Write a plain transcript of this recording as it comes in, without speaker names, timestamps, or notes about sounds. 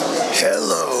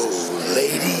Hello,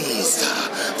 ladies.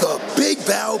 The Big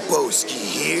Balboski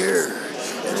here.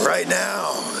 And right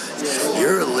now,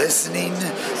 you're listening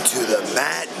to the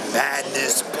Matt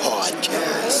Madness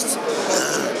Podcast.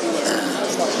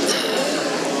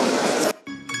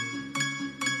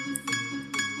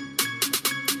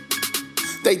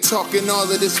 They talking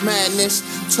all of this madness,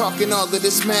 talking all of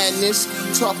this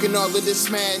madness, talking all of this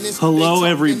madness. Hello,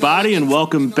 everybody, and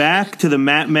welcome back to the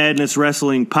Matt Madness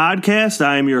Wrestling Podcast.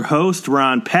 I am your host,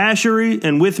 Ron Pashery,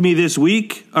 and with me this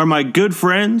week are my good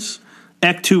friends,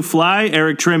 Ek2Fly,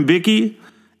 Eric Trembicki,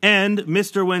 and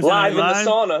Mr. Wednesday Night Live. Live in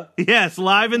the sauna. Yes,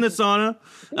 live in the sauna.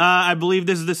 I believe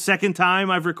this is the second time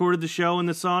I've recorded the show in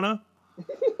the sauna.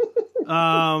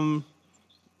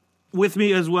 With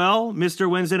me as well, Mr.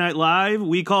 Wednesday Night Live.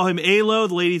 We call him Alo.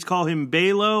 The ladies call him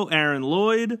Balo, Aaron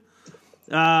Lloyd.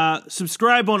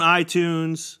 Subscribe on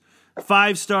iTunes.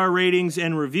 5-star ratings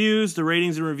and reviews. The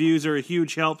ratings and reviews are a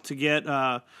huge help to get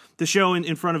the show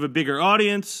in front of a bigger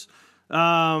audience.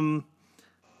 Real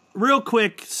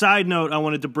quick side note I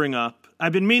wanted to bring up.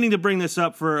 I've been meaning to bring this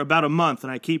up for about a month,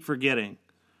 and I keep forgetting.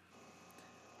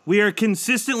 We are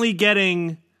consistently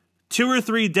getting 2 or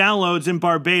 3 downloads in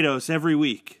Barbados every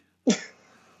week.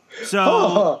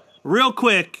 So, real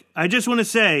quick, I just want to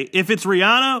say, if it's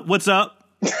Rihanna, what's up?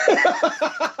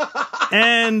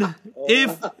 and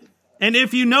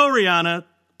if you know Rihanna,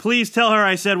 please tell her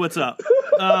I said what's up.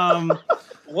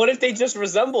 What if they just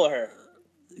resemble her?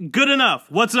 Good enough.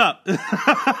 What's up?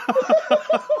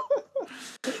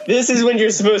 This is when you're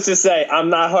supposed to say, I'm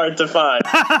not hard to find.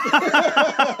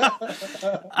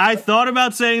 I thought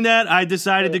about saying that. I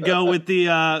decided to go with the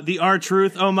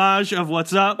R-Truth homage of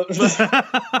what's up.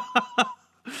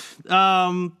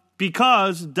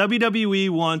 Because WWE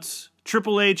wants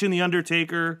Triple H and The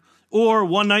Undertaker or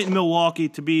One Night in Milwaukee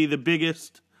to be the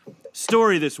biggest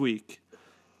story this week.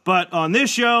 But on this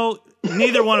show,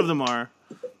 neither one of them are.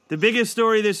 The biggest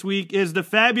story this week is the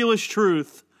Fabulous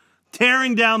Truth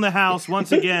tearing down the house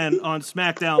once again on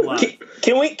SmackDown Live.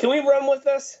 Can we run with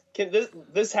this?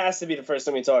 This has to be the first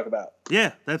thing we talk about.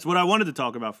 Yeah, that's what I wanted to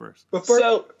talk about first. But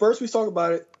first we talk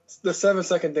about it. The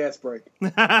 7-second dance break.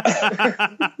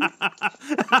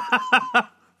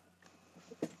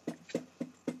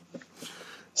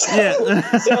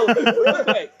 Yeah. So, real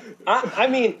quick, I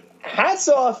mean, hats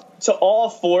off to all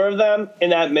 4 of them in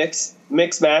that mixed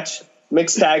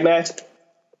tag match.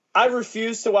 I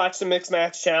refuse to watch the mixed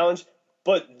match challenge,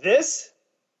 but this,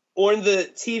 or the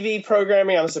TV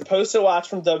programming I'm supposed to watch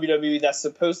from WWE that's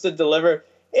supposed to deliver,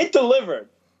 it delivered.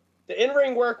 The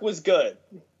in-ring work was good.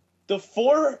 The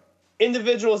 4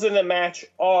 individuals in the match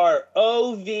are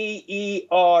over. They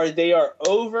are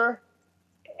over,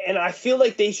 and I feel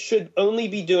like they should only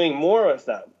be doing more with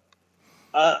them.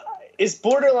 It's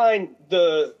borderline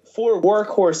the 4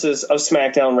 workhorses of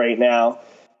SmackDown right now.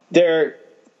 They're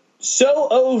so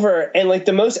over and like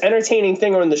the most entertaining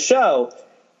thing on the show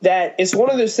that it's one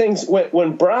of those things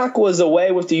when Brock was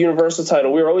away with the Universal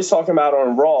title, we were always talking about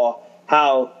on Raw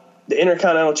how the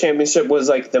Intercontinental Championship was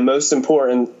like the most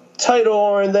important title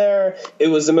on there. It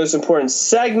was the most important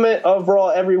segment of Raw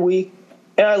every week.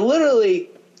 And I literally,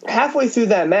 halfway through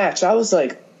that match, I was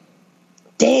like,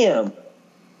 damn,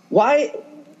 why,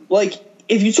 like,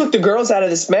 if you took the girls out of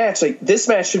this match, like, this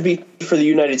match should be for the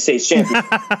United States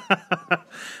Championship.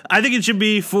 I think it should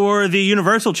be for the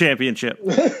Universal Championship.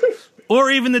 Or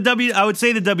even I would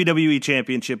say the WWE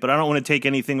Championship, but I don't want to take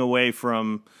anything away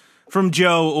from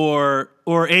Joe or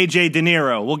AJ De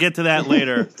Niro. We'll get to that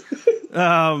later.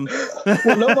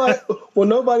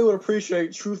 Nobody would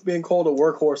appreciate Truth being called a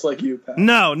workhorse like you, Pat.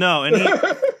 No, and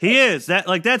he is.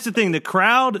 That's the thing. The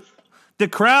crowd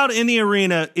in the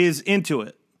arena is into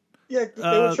it. Yeah, they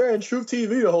were trying Truth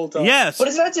TV the whole time. Yes. But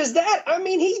it's not just that. I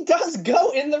mean, he does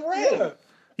go in the ring.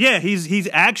 Yeah, he's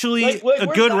actually a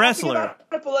good wrestler.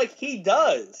 But like, he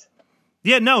does.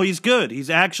 Yeah, no, he's good. He's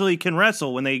actually can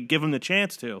wrestle when they give him the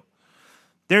chance to.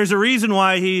 There's a reason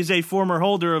why he's a former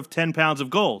holder of 10 pounds of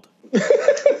gold.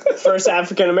 First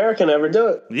African-American to ever do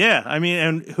it. Yeah, I mean,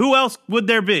 and who else would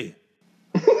there be?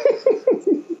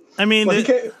 I mean...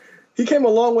 He came a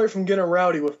long way from getting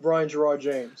rowdy with Brian Gerard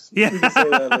James. Yeah. You can say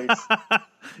that at least.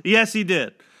 Yes, he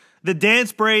did. The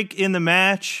dance break in the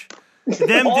match,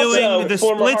 them doing the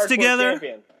splits together.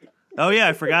 Champion. Oh, yeah,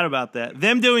 I forgot about that.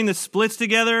 Them doing the splits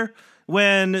together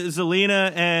when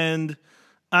Zelina and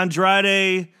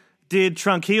Andrade did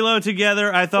Tranquilo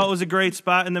together, I thought was a great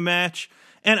spot in the match.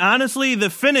 And honestly, the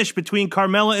finish between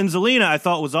Carmella and Zelina I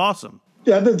thought was awesome.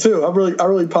 Yeah, I did too. I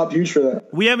really popped huge for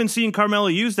that. We haven't seen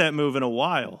Carmella use that move in a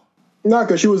while. Not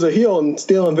because she was a heel and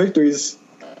stealing victories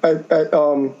at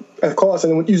cost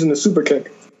and using the super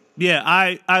kick. Yeah,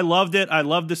 I loved it. I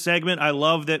loved the segment. I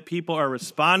love that people are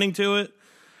responding to it.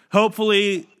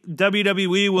 Hopefully,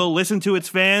 WWE will listen to its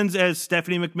fans, as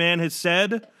Stephanie McMahon has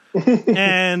said,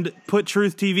 and put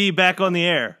Truth TV back on the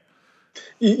air.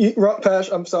 Pash,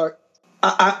 I'm sorry.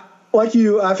 I like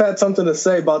you, I've had something to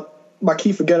say about I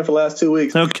keep forgetting for the last 2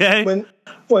 weeks. Okay.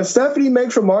 When Stephanie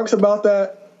makes remarks about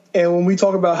that, and when we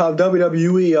talk about how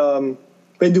WWE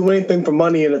they do anything for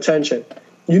money and attention,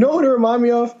 you know what it remind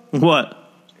me of? What?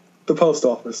 The post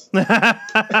office.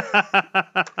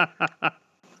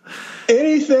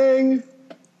 Anything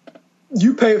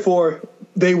you pay for,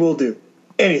 they will do.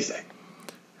 Anything.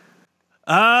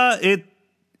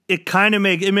 It kind of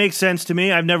makes sense to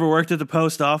me. I've never worked at the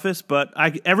post office, but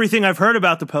everything I've heard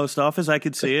about the post office, I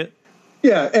could see it.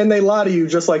 Yeah, and they lie to you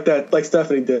just like that, like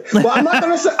Stephanie did. Well, I'm not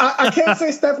gonna say I can't say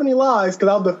Stephanie lies because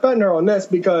I'll defend her on this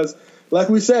because, like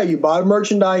we said, you buy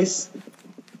merchandise,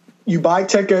 you buy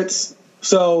tickets,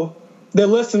 so they're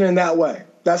listening that way.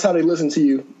 That's how they listen to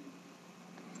you,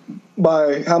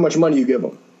 by how much money you give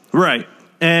them. Right,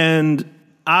 and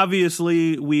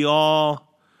obviously we've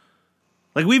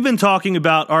been talking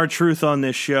about R-Truth on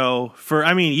this show for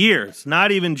years,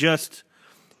 not even just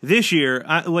this year.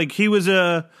 He was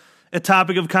a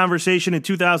topic of conversation in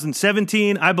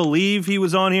 2017. I believe he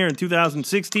was on here in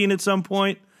 2016 at some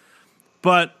point.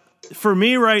 But for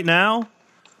me right now,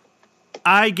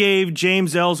 I gave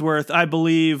James Ellsworth, I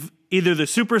believe, either the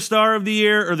superstar of the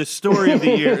year or the story of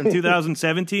the year in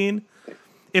 2017.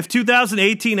 If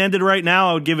 2018 ended right now,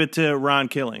 I would give it to Ron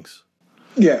Killings.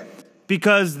 Yeah.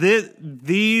 Because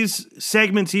these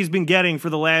segments he's been getting for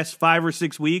the last 5 or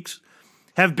 6 weeks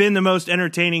have been the most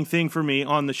entertaining thing for me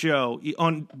on the show,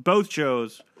 on both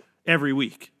shows, every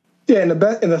week. Yeah, and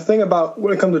the thing about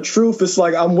when it comes to Truth, it's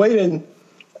like I'm waiting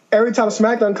every time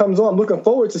SmackDown comes on. I'm looking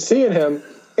forward to seeing him.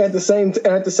 At the same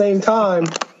time,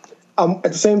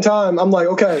 I'm like,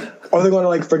 okay, are they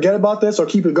going to forget about this or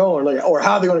keep it going, or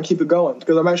how are they going to keep it going?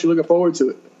 Because I'm actually looking forward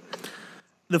to it.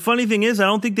 The funny thing is, I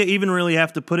don't think they even really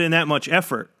have to put in that much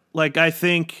effort. I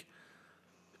think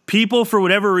people, for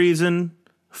whatever reason,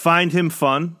 find him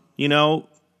fun.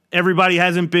 Everybody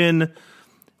hasn't been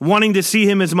wanting to see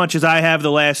him as much as I have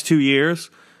the last 2 years,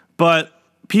 but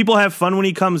people have fun when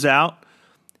he comes out.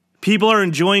 People are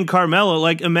enjoying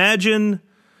Carmella. Imagine,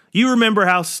 you remember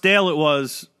how stale it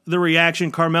was, the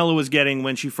reaction Carmella was getting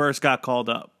when she first got called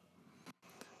up.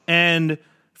 And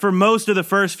for most of the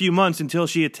first few months until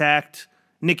she attacked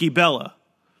Nikki Bella.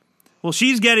 Well,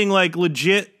 she's getting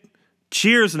legit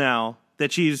cheers now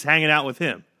that she's hanging out with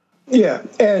him. Yeah,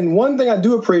 and one thing I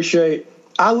do appreciate,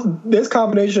 this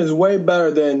combination is way better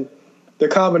than the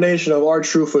combination of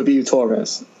R-Truth with Eve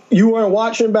Torres. You weren't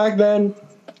watching back then,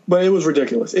 but it was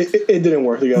ridiculous. It didn't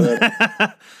work together.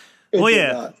 Well,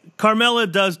 yeah,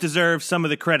 Carmella does deserve some of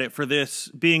the credit for this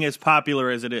being as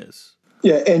popular as it is.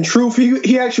 Yeah, and Truth,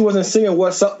 he actually wasn't singing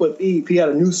What's Up with Eve. He had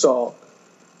a new song.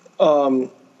 I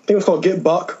think it was called Get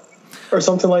Buck or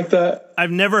something like that.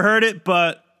 I've never heard it,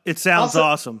 but it sounds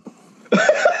awesome.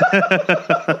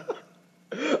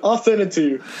 I'll send it to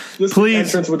you. This please.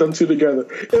 Entrance with them two together.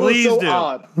 It please was so do.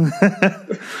 Odd.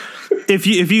 If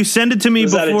you send it to me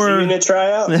before that a unit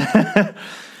tryout?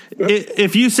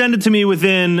 If you send it to me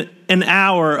within an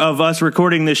hour of us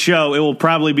recording this show, it will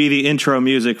probably be the intro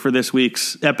music for this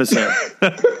week's episode.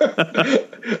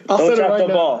 Don't drop the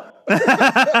ball.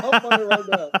 I'll find it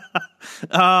right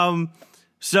now.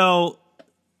 So,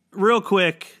 real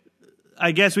quick,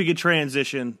 I guess we could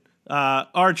transition.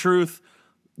 R-Truth,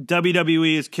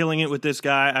 WWE is killing it with this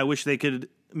guy. I wish they could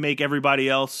make everybody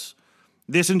else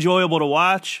this enjoyable to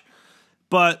watch.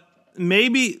 But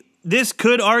maybe this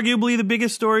could arguably the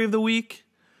biggest story of the week.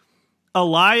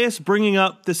 Elias bringing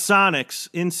up the Sonics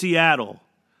in Seattle.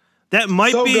 That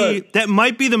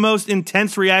might be the most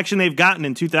intense reaction they've gotten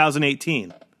in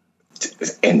 2018.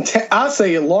 And I'll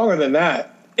say it longer than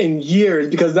that, in years,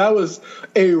 because that was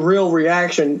a real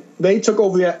reaction. They took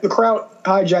over the crowd,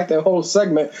 hijacked that whole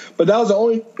segment, but that was the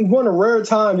only one of rare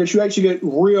times that you actually get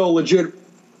real legit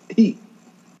heat.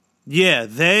 Yeah,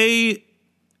 they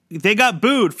got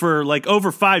booed for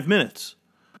over 5 minutes.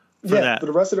 For that. For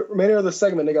the rest of the remainder of the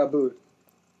segment, they got booed.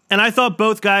 And I thought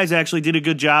both guys actually did a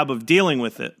good job of dealing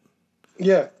with it.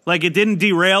 Yeah. It didn't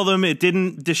derail them. It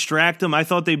didn't distract them. I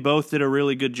thought they both did a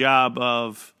really good job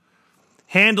of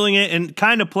handling it and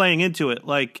kind of playing into it.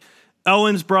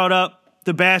 Owens brought up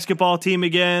the basketball team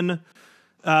again.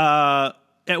 At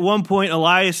one point,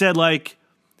 Elias said,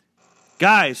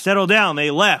 guys, settle down.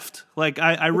 They left.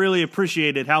 I really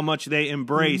appreciated how much they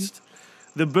embraced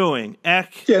the booing. Yeah.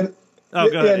 Oh,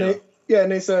 go ahead.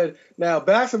 And they said, now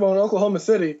basketball in Oklahoma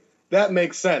City, That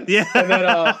makes sense. Yeah. And then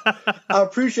I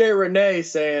appreciate Renee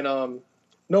saying,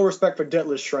 no respect for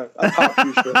Detlef Shrimp. I popped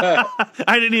you for that.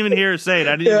 I didn't even hear her say it.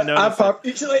 I didn't even notice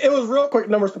it. It was real quick.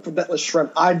 No respect for Detlef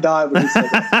Shrimp. I died when you said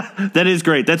that. That is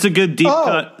great. That's a good deep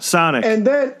cut Sonic. And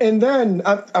then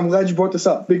I'm glad you brought this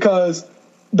up because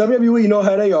WWE, you know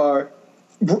how they are.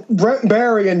 Brent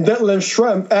Barry and Detlef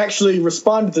Shrimp actually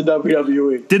responded to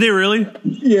WWE. Did they really?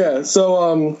 Yeah.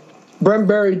 So Brent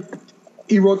Barry,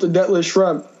 he wrote to Detlef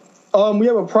Shrimp, we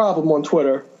have a problem on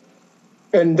Twitter.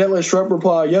 And Detlef Shrimp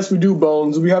replied, yes, we do,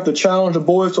 Bones. We have to challenge the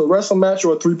boys to a wrestling match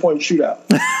or a 3-point shootout.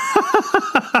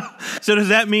 So does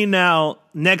that mean now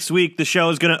next week the show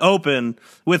is going to open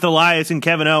with Elias and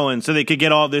Kevin Owens so they could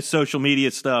get all this social media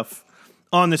stuff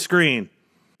on the screen?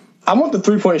 I want the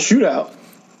 3-point shootout.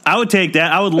 I would take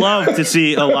that. I would love to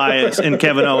see Elias and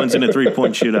Kevin Owens in a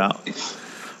 3-point shootout.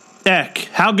 Eck,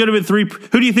 how good of a who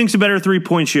do you think's a better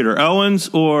 3-point shooter, Owens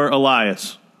or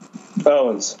Elias?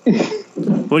 Owens.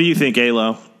 What do you think,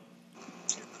 Alo?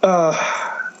 I'll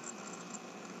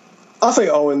say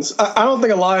Owens. I don't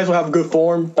think Elias will have good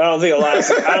form. I don't think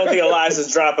Elias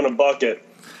is dropping a bucket.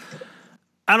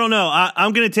 I don't know.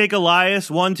 I'm going to take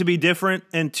Elias, one, to be different,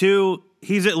 and two,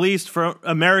 he's at least from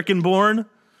American born.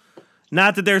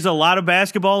 Not that there's a lot of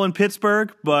basketball in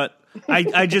Pittsburgh, but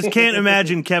I just can't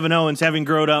imagine Kevin Owens having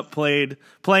grown up playing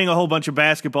a whole bunch of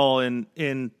basketball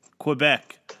in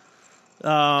Quebec.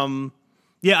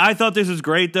 Yeah, I thought this was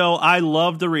great, though. I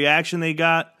loved the reaction they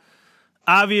got.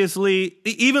 Obviously,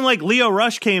 even like Lio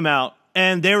Rush came out,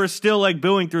 and they were still like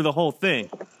booing through the whole thing.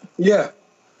 Yeah.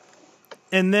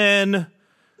 And then,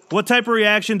 what type of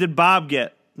reaction did Bob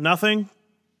get? Nothing?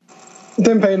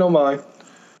 Didn't pay no mind.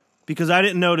 Because I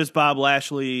didn't notice Bob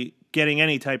Lashley getting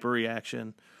any type of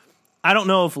reaction. I don't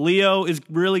know if Leo is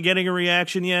really getting a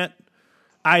reaction yet.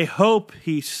 I hope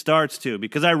he starts to,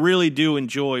 because I really do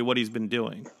enjoy what he's been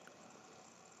doing.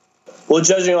 Well,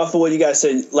 judging off of what you guys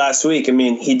said last week, I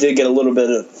mean, he did get a little bit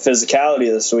of physicality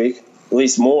this week, at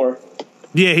least more.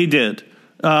 Yeah, he did.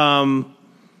 That's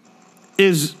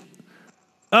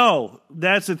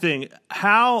the thing.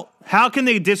 How can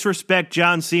they disrespect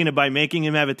John Cena by making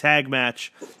him have a tag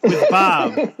match with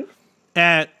Bob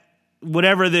at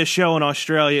whatever this show in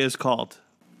Australia is called?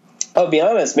 I'll be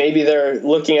honest, maybe they're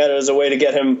looking at it as a way to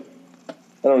get him, I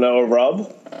don't know, a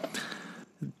rub.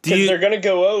 Because they're going to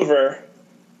go over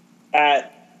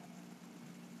at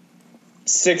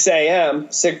 6 a.m.,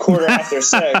 quarter after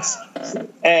 6,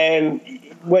 and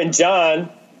when John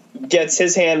gets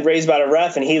his hand raised by the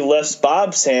ref and he lifts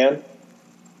Bob's hand,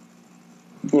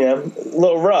 a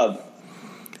little rub.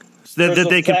 So that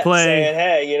they could play. Saying,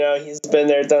 hey, he's been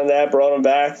there, done that, brought him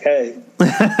back. Hey.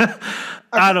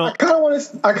 I kind of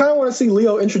want to see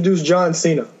Leo introduce John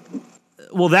Cena.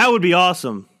 Well, that would be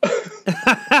awesome.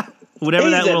 Whatever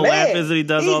He's that little man. laugh is that he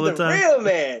does all the time. He's the real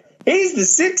man. He's the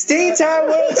 16-time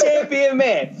world champion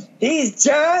man. He's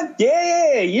John.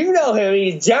 Yeah, you know him.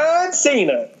 He's John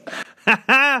Cena.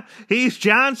 He's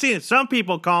John Cena. Some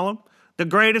people call him the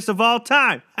greatest of all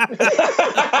time.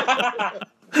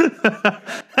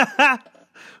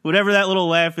 Whatever that little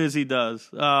laugh is he does.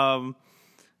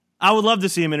 I would love to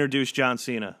see him introduce John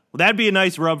Cena. Well, that'd be a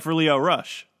nice rub for Lio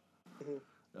Rush.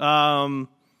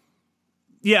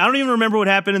 Yeah, I don't even remember what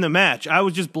happened in the match. I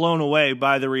was just blown away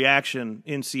by the reaction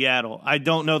in Seattle. I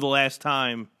don't know the last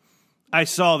time I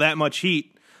saw that much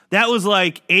heat. That was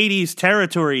like 80s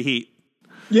territory heat.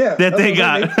 Yeah, that they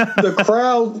got. The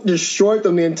crowd destroyed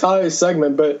them the entire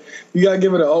segment, but you got to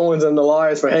give it to Owens and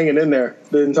Elias for hanging in there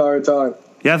the entire time.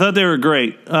 Yeah, I thought they were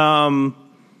great.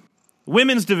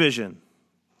 Women's division.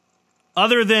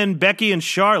 Other than Becky and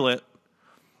Charlotte,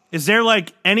 is there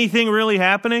like anything really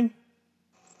happening?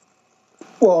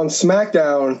 Well, on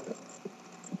SmackDown,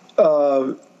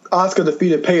 Asuka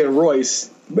defeated Peyton Royce,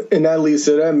 and that leads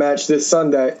to that match this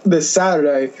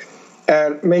Saturday,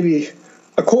 at maybe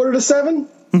 6:45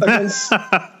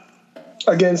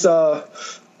 against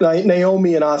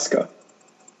Naomi and Asuka.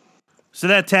 So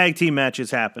that tag team match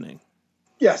is happening.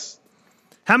 Yes.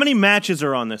 How many matches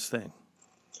are on this thing?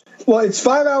 Well, it's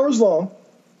 5 hours long.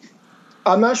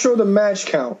 I'm not sure the match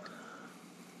count.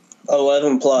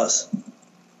 11 plus.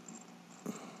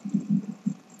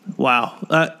 Wow.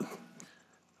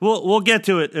 We'll get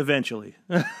to it eventually.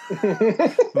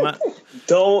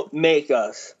 Don't make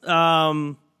us.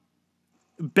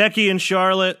 Becky and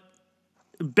Charlotte.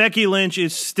 Becky Lynch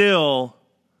is still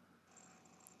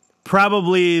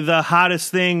probably the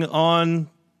hottest thing on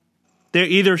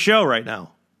either show right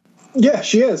now. Yeah,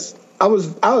 she is. I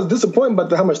was disappointed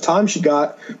about how much time she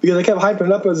got because they kept hyping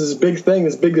it up as this big thing,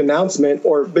 this big announcement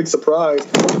or big surprise.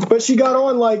 But she got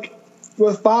on like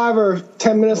with 5 or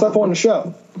 10 minutes left on the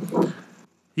show.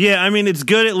 Yeah, I mean, it's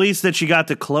good at least that she got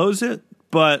to close it,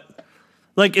 but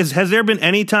like, has there been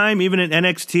any time, even in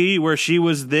NXT, where she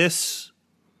was this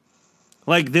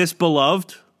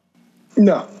beloved?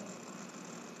 No,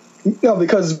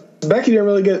 because Becky didn't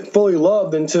really get fully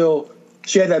loved until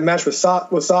she had that match with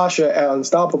Sasha at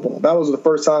Unstoppable. That was the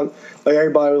first time like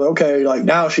everybody was like, okay, like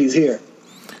now she's here.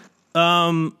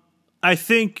 I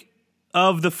think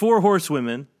of the 4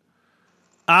 horsewomen,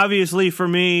 obviously for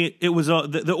me, it was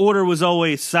the order was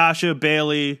always Sasha,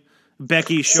 Bayley,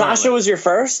 Becky, Charlotte. Sasha was your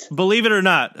first? Believe it or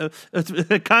not,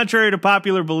 contrary to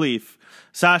popular belief,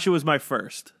 Sasha was my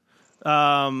first.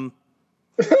 I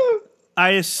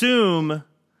assume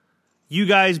you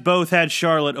guys both had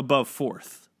Charlotte above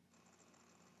 4th.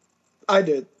 I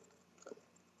did.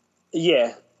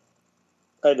 Yeah,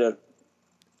 I did.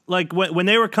 Like when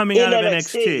they were coming out of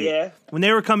NXT, yeah. When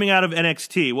they were coming out of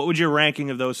NXT, what would your ranking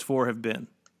of those 4 have been?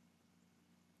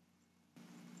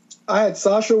 I had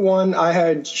Sasha 1, I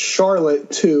had Charlotte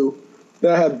 2,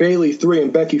 then I had Bayley 3,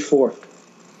 and Becky 4.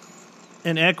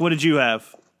 And Ek, what did you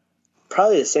have?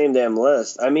 Probably the same damn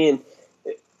list. I mean,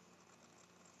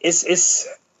 it's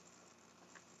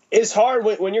hard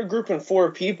when you're grouping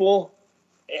 4 people.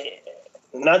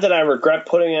 Not that I regret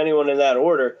putting anyone in that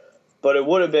order, but it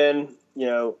would have been,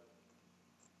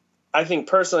 I think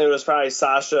personally it was probably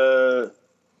Sasha,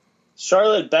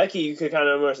 Charlotte, Becky. You could kind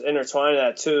of intertwine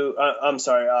that too.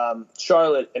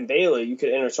 Charlotte and Bayley. You could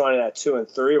intertwine that 2 and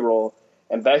 3 role,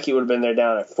 and Becky would have been there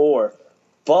down at 4.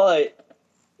 But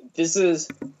this is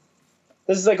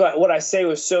like what I say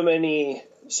with so many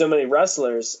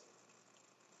wrestlers.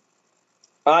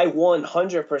 I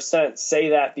 100% say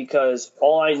that because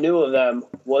all I knew of them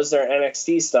was their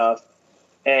NXT stuff,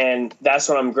 and that's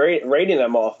what I'm rating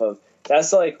them off of.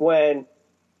 That's like when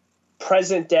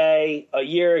present day, a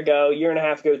year ago, year and a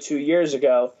half ago, 2 years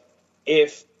ago,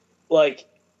 if like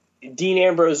Dean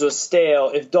Ambrose was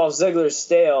stale, if Dolph Ziggler's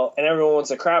stale, and everyone wants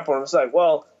to crap on him, it's like,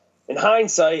 well, in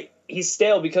hindsight, he's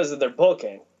stale because of their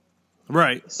booking.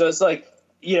 Right. So it's like,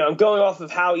 I'm going off of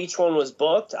how each one was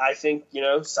booked. I think,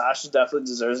 Sasha definitely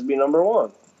deserves to be number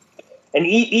 1. And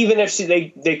even if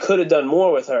they could have done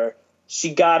more with her,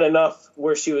 she got enough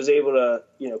where she was able to,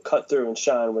 cut through and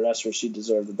shine where that's where she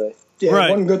deserved to be. Yeah,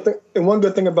 right. One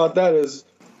good thing about that is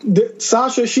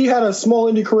Sasha, she had a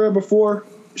small indie career before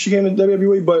she came to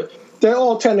WWE, but they're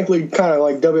all technically kind of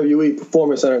like WWE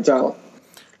Performance Center talent.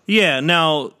 Yeah.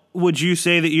 Now, would you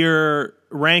say that your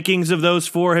rankings of those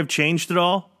 4 have changed at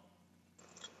all?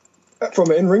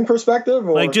 From an in-ring perspective?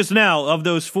 Or? Like just now, of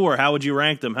those 4, how would you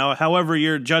rank them? However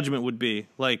your judgment would be.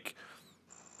 Like,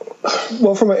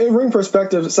 well, from an in-ring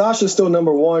perspective, Sasha's still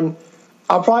number 1.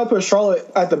 I'll probably put Charlotte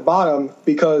at the bottom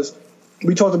because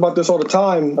we talked about this all the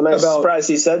time. I'm surprised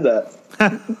he said that.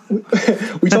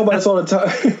 We talk about this all the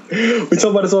time. We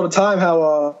talk about this all the time.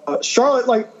 How Charlotte,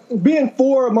 like being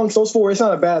 4 amongst those 4, it's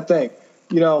not a bad thing,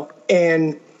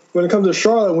 And when it comes to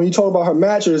Charlotte, when you talk about her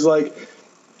matches, like,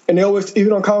 and they always,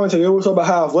 even on commentary, they always talk about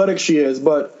how athletic she is,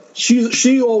 but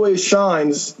she always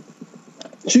shines.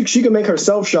 She can make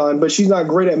herself shine, but she's not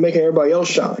great at making everybody else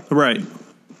shine. Right.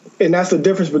 And that's the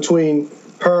difference between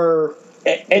her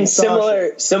and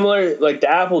similar. Like the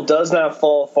apple does not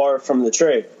fall far from the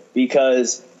tree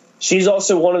because she's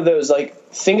also one of those. Like,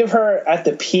 think of her at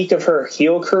the peak of her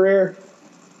heel career.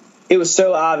 It was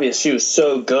so obvious she was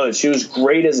so good. She was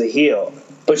great as a heel,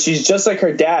 but she's just like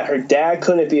her dad. Her dad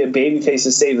couldn't be a babyface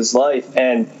to save his life,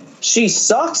 and she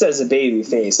sucks as a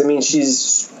babyface. I mean,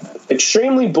 she's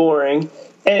extremely boring.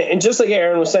 And just like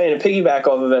Aaron was saying, to piggyback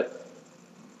off of it,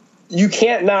 you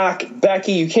can't knock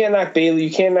Becky, you can't knock Bayley,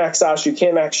 you can't knock Sasha, you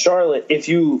can't knock Charlotte if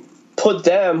you put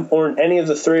them or any of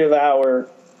the 3 of our,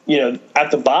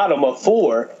 at the bottom of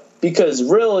 4, because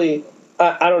really,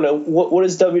 I don't know, what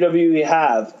does WWE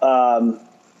have on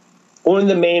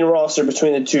the main roster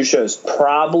between the 2 shows?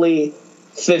 Probably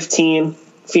 15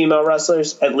 female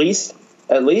wrestlers, at least.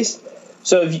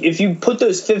 So if you put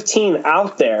those 15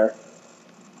 out there,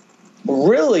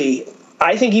 really,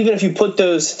 I think even if you put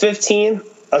those 15,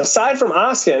 aside from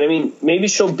Asuka, and I mean, maybe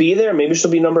she'll be there, maybe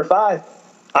she'll be number 5,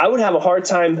 I would have a hard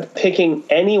time picking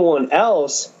anyone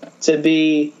else to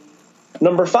be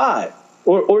number 5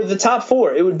 or the top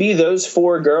 4. It would be those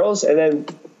 4 girls, and then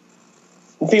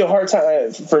it'd be a hard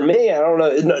time for me. I don't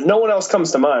know. No one else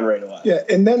comes to mind right away. Yeah,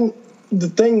 and then the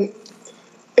thing,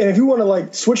 and if you want to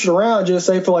like switch it around, just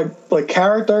say for like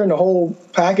character and the whole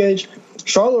package,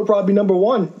 Charlotte would probably be number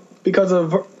 1. Because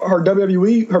of her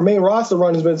WWE, her main roster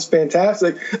run has been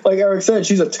fantastic. Like Eric said,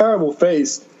 she's a terrible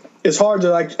face. It's hard to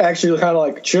like actually kind of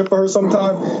like cheer for her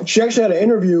sometimes. She actually had an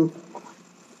interview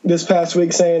this past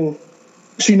week saying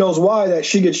she knows why that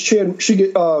she gets cheered.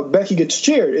 Becky gets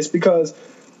cheered. It's because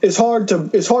it's hard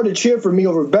to cheer for me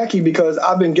over Becky because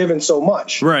I've been given so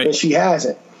much, right, and she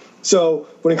hasn't. So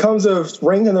when it comes to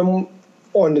ranking them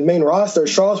on the main roster,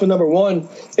 Charlotte's been number one,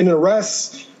 and the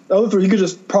rest, the other three, you could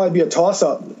just probably be a toss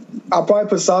up. I'll probably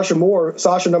put Sasha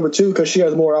number two because she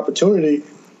has more opportunity,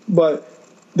 but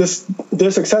their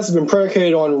success has been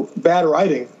predicated on bad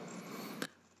writing.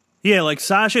 Yeah, like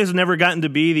Sasha has never gotten to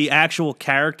be the actual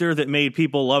character that made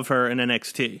people love her in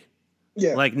NXT.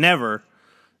 Yeah, like never.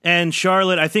 And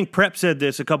Charlotte, I think Prep said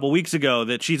this a couple weeks ago,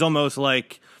 that she's almost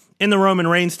like in the Roman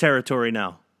Reigns territory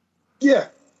now. Yeah,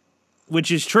 which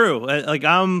is true. Like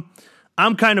I'm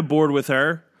kind of bored with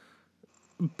her,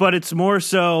 but it's more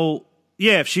so.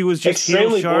 Yeah, if she was just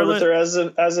extremely heel Charlotte, bored with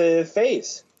her as a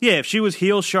face. Yeah, if she was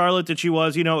heel Charlotte that she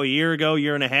was, a year ago,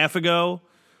 year and a half ago,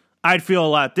 I'd feel a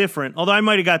lot different. Although I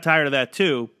might have got tired of that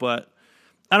too, but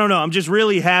I don't know. I'm just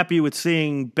really happy with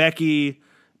seeing Becky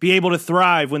be able to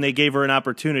thrive when they gave her an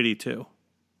opportunity to.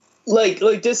 Like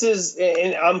this is,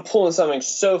 and I'm pulling something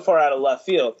so far out of left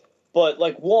field, but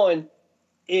like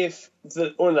if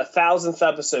on the 1,000th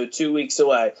episode 2 weeks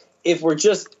away, if we're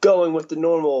just going with the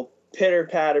normal pitter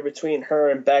patter between her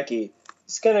and Becky,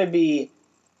 it's going to be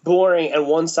boring and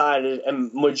one-sided,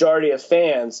 and majority of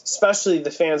fans, especially the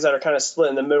fans that are kind of split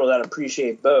in the middle that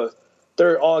appreciate both,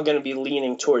 they're all going to be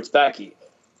leaning towards Becky.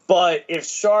 But if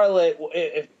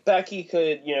Becky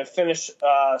could, finish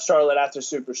Charlotte after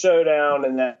Super Showdown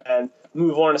and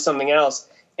move on to something else,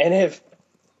 and if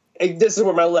this is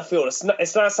where my left field,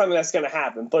 it's not something that's going to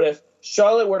happen. But if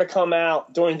Charlotte were to come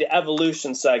out during the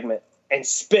Evolution segment and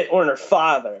spit on her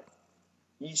father,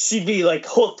 she'd be like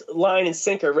hooked, line and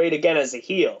sinker, right again as a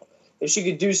heel. If she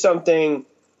could do something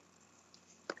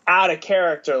out of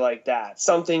character like that,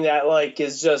 something that like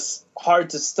is just hard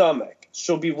to stomach,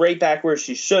 she'll be right back where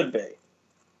she should be.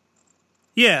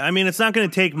 Yeah, I mean, it's not going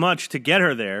to take much to get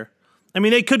her there. I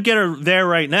mean, they could get her there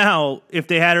right now if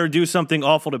they had her do something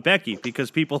awful to Becky, because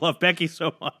people love Becky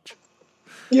so much.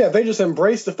 Yeah, they just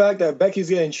embrace the fact that Becky's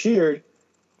getting cheered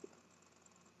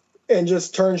and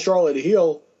just turn Charlotte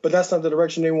heel, but that's not the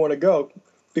direction they want to go.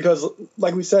 Because,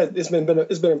 like we said, it's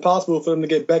been impossible for them to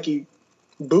get Becky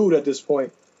booed at this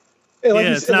point. And like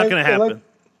it's not going to happen.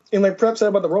 And like Prep said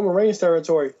about the Roman Reigns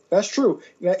territory, that's true.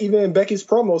 Even in Becky's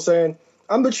promo saying,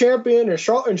 I'm the champion, and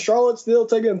Charlotte's still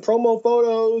taking promo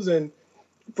photos and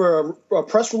for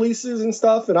press releases and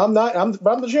stuff, and I'm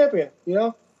the champion,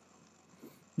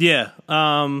 Yeah.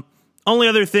 Only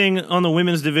other thing on the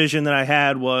women's division that I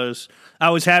had was I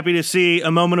was happy to see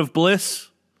a moment of bliss.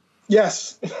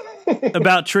 Yes.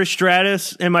 about Trish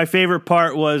Stratus, and my favorite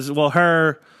part was,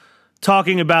 her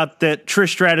talking about that Trish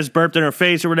Stratus burped in her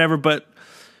face or whatever, but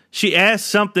she asked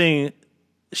something.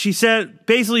 She said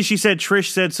Trish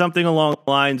said something along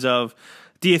the lines of,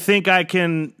 do you think I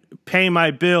can pay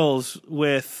my bills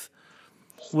with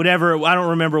whatever? I don't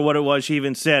remember what it was she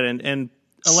even said. And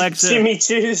Alexa, Jimmy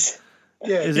Choos.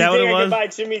 Yeah, is that what it was? I can buy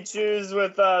Jimmy Choos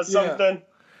with something.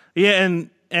 Yeah,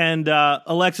 and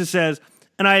Alexa says,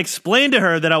 and I explained to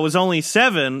her that I was only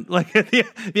 7. Like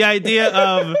the idea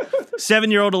of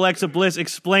 7-year-old Alexa Bliss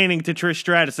explaining to Trish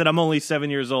Stratus that I'm only 7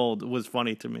 years old was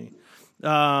funny to me.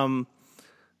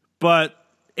 But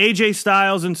AJ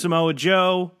Styles and Samoa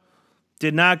Joe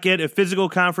did not get a physical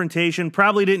confrontation.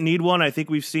 Probably didn't need one. I think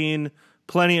we've seen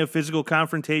plenty of physical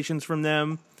confrontations from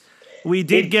them. We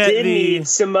did need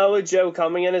Samoa Joe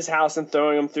coming in his house and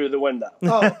throwing him through the window.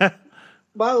 Oh,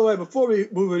 by the way, before we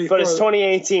move any further, but it's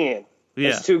 2018. Yeah.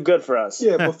 It's too good for us.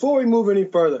 Yeah, before we move any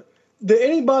further, did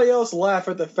anybody else laugh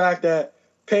at the fact that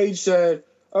Paige said,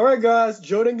 "All right, guys,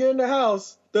 Joe didn't get in the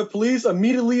house." The police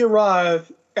immediately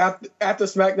arrived after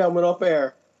SmackDown went off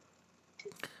air.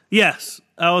 Yes.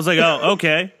 I was like, oh,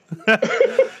 okay.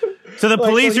 So the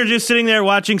police are just sitting there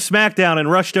watching SmackDown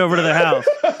and rushed over to the house.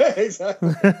 Exactly.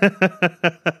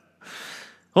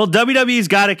 Well, WWE's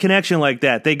got a connection like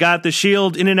that. They got the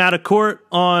Shield in and out of court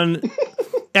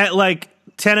at like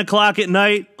 10 o'clock at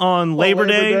night on Labor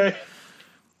Day.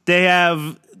 They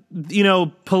have,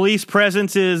 police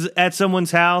presences at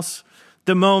someone's house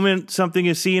the moment something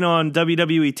is seen on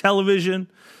WWE television.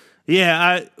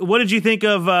 Yeah, what did you think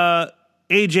of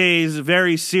AJ's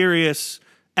very serious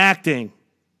acting?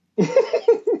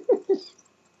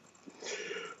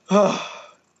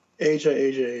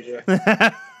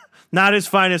 AJ. Not his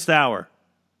finest hour.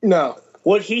 No.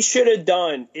 What he should have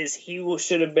done is he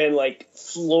should have been like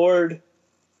floored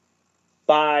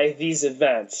by these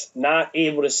events, not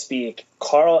able to speak.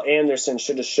 Carl Anderson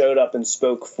should have showed up and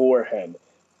spoke for him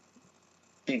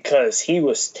because he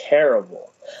was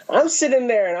terrible. I'm sitting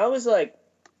there and I was like,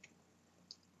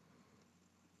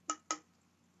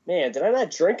 man, did I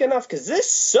not drink enough? Because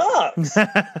this sucks.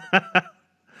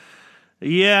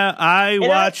 Yeah, I And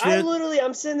watched I it. literally,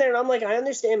 I'm sitting there and I'm like, I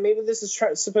understand maybe this is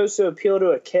supposed to appeal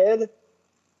to a kid,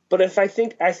 but I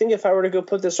think if I were to go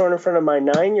put this on in front of my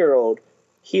 9-year-old,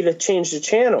 he'd have changed the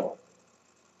channel.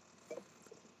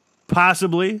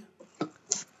 Possibly.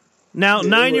 Now,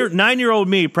 nine-year-old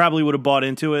me probably would have bought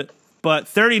into it, but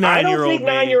 39-year-old I don't think me,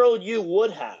 9-year-old you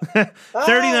would have.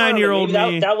 39-year-old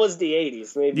me, that was the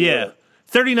 80s. Maybe. yeah,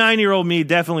 39-year-old me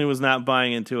definitely was not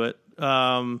buying into it.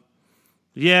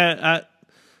 Yeah,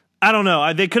 I don't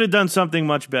know. They could have done something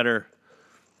much better,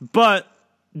 but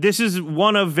this is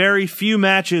one of very few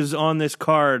matches on this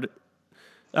card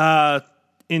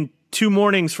in 2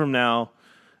 mornings from now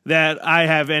that I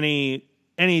have any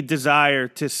desire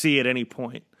to see at any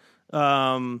point.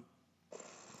 What'd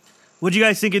you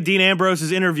guys think of Dean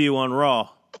Ambrose's interview on Raw?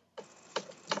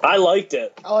 I liked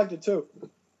it. I liked it too.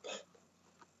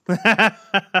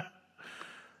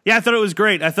 Yeah, I thought it was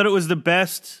great. I thought it was the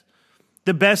best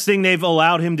thing they've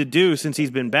allowed him to do since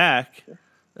he's been back.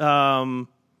 I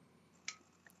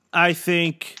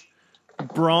think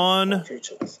Braun,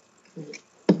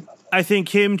 I think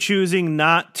him choosing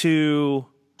not to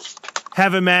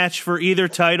have a match for either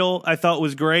title, I thought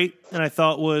was great, and I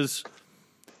thought was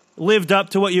lived up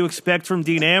to what you expect from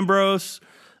Dean Ambrose.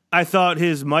 I thought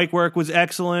his mic work was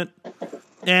excellent,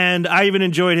 and I even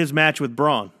enjoyed his match with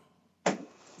Braun.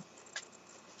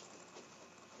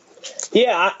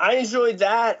 Yeah, I enjoyed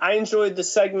that. I enjoyed the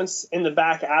segments in the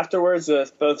back afterwards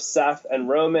with both Seth and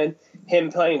Roman,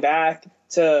 him playing back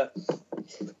to,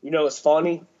 it's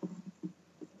funny.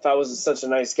 If I wasn't such a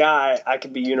nice guy, I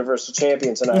could be Universal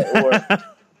Champion tonight, or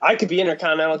I could be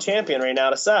Intercontinental Champion right now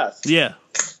to Seth. Yeah.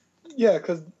 Yeah,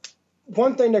 because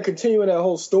one thing that continuing that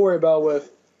whole story about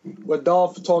with what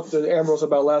Dolph talked to Ambrose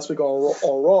about last week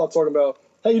on Raw, talking about,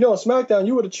 hey, on SmackDown,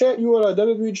 you were a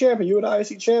WWE champion, you were the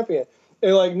IC champion,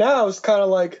 and like now it's kind of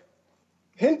like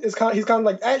he's kind of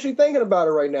like actually thinking about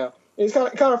it right now. And he's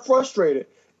kind of frustrated,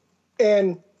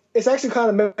 and it's actually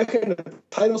kind of making the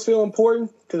titles feel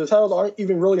important because the titles aren't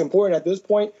even really important at this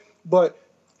point. But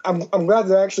I'm glad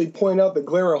they're actually pointing out the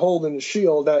glaring hole in the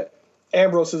Shield that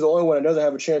Ambrose is the only one that doesn't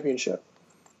have a championship.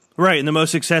 Right, and the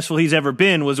most successful he's ever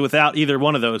been was without either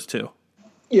one of those two.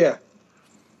 Yeah.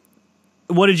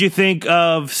 What did you think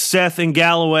of Seth and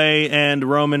Galloway and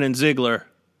Roman and Ziggler?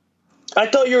 I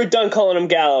thought you were done calling him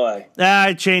Galloway.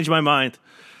 I changed my mind.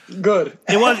 Good.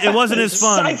 It wasn't as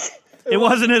fun. Psych. It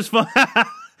wasn't as fun.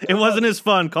 It wasn't as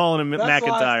fun calling him That's McIntyre.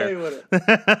 why I stay with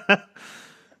it.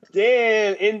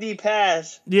 Damn, Indy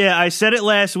Pass. Yeah, I said it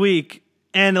last week,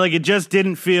 and it just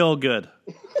didn't feel good.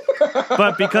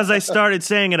 But because I started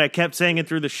saying it, I kept saying it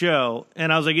through the show,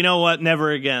 and I was like, you know what?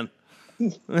 Never again.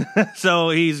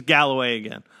 So he's Galloway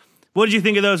again. What did you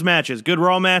think of those matches? Good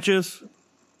Raw matches?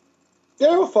 Yeah,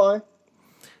 they were fine.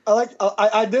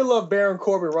 I did love Baron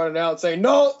Corbin running out saying,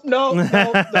 no,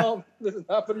 this is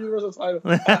not for the Universal title.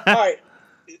 All right.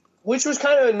 Which was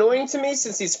kind of annoying to me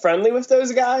since he's friendly with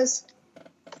those guys.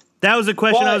 That was a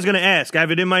question I But- was going to ask. I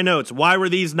have it in my notes. Why were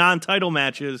these non-title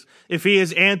matches if he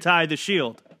is anti the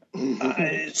Shield?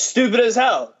 Stupid as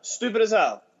hell. Stupid as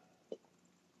hell.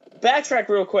 Backtrack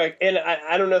real quick, and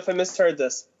I don't know if I misheard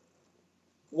this.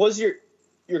 Was your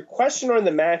question on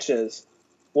the matches,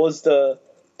 was the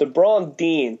Braun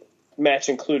Dean match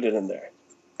included in there?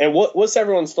 And what's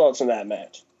everyone's thoughts on that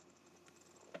match?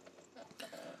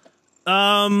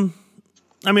 I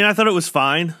thought it was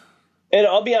fine. And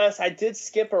I'll be honest, I did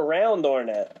skip around on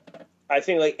it. I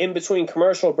think in between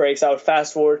commercial breaks, I would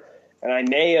fast forward, and I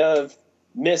may have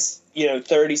missed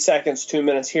 30 seconds, 2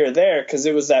 minutes here or there because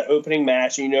it was that opening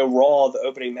match. And Raw, the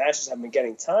opening matches have been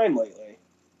getting time lately.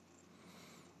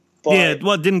 But Yeah,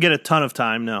 well, it didn't get a ton of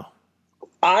time, no.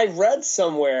 I read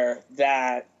somewhere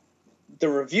that the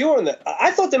review on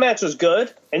I thought the match was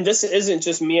good, and this isn't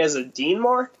just me as a Dean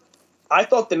mark. I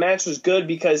thought the match was good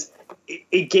because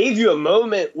it gave you a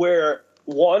moment where,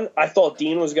 one, I thought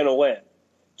Dean was going to win.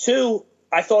 Two,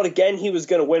 I thought again he was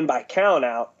going to win by count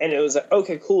out, and it was like,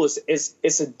 okay, cool,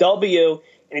 it's a W,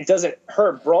 and it doesn't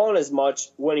hurt Braun as much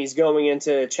when he's going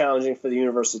into challenging for the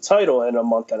Universal title in a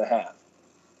month and a half.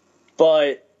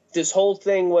 But this whole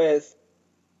thing with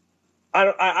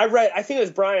I read, I think it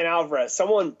was Brian Alvarez.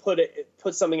 Someone put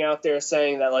something out there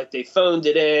saying that they phoned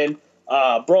it in.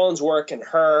 Braun's working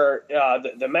hurt.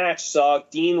 The match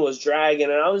sucked. Dean was dragging,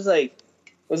 and I was like,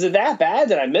 was it that bad?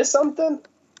 Did I miss something?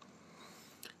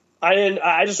 I didn't.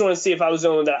 I just want to see if I was the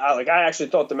only one that I actually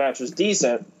thought the match was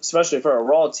decent, especially for a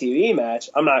Raw TV match.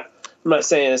 I'm not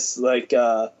saying it's make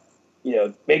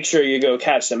sure you go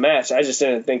catch the match. I just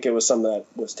didn't think it was something that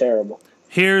was terrible.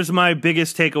 Here's my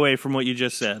biggest takeaway from what you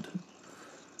just said.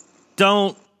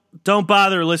 Don't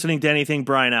bother listening to anything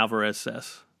Brian Alvarez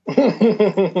says.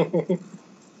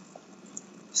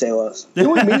 Say less. Did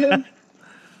we meet him?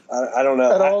 I don't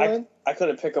know. At All In? I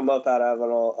couldn't pick him up out of an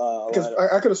all. Because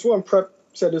I could have sworn Prep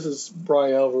said this is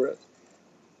Brian Alvarez.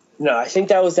 No, I think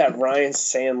that was that Ryan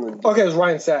Sandlin. Okay, it was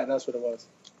Ryan Satin. That's what it was.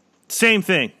 Same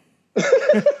thing.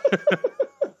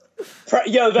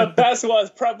 Yo, the best was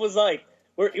Prep was like,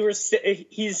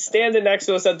 he's standing next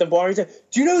to us at the bar. He's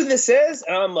like, "Do you know who this is?"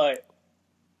 And I'm like,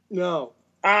 No.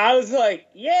 I was like,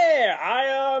 "Yeah,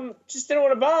 I just didn't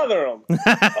want to bother him."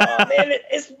 Oh man,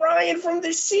 it's Ryan from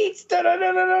the Sheets.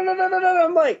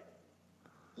 I'm like,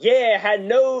 yeah, had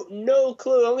no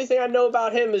clue. The only thing I know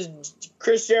about him is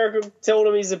Chris Jericho told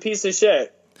him he's a piece of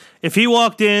shit. If he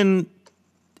walked into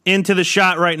the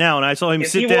shot right now, and I saw him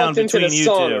sit down between you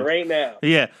two right now.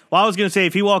 Yeah. Well, I was going to say,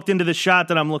 if he walked into the shot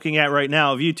that I'm looking at right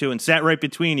now of you two and sat right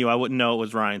between you, I wouldn't know it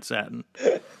was Ryan Satin.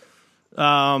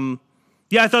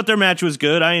 Yeah, I thought their match was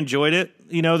good. I enjoyed it.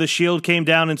 You know, the Shield came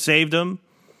down and saved him.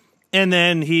 And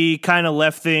then he kind of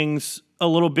left things a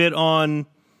little bit on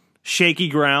shaky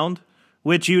ground,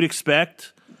 which you'd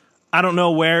expect. I don't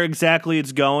know where exactly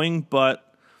it's going, but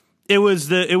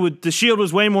the Shield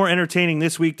was way more entertaining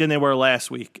this week than they were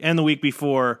last week, and the week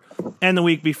before, and the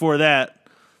week before that.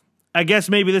 I guess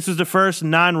maybe this was the first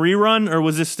non-rerun, or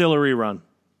was this still a rerun?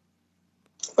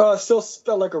 Still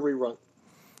felt like a rerun.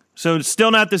 So it's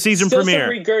still not the season Still premiere. some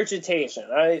regurgitation.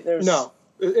 No,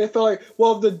 it felt like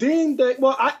the Dean thing.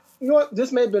 Well, you know what?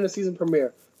 This may have been a season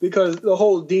premiere because the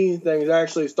whole Dean thing is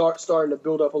actually starting to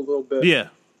build up a little bit. Yeah.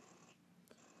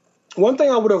 One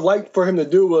thing I would have liked for him to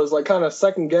do was like kind of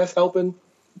second guess helping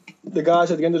the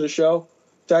guys at the end of the show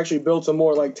to actually build some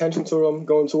more like tension to them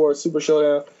going towards Super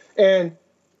Showdown. And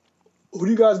who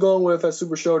do you guys going with at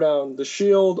Super Showdown? The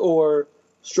Shield or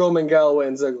Strowman, Galloway,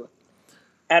 and Ziggler?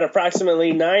 At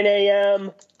approximately 9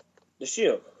 a.m., the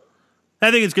Shield.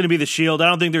 I think it's going to be the Shield. I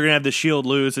don't think they're going to have the Shield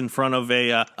lose in front of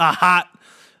a hot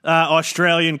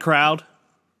Australian crowd.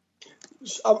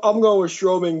 I'm going with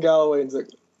Strowman, Galloway, and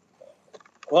Ziggler.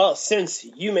 Well, since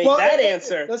you made that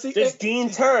answer, does Dean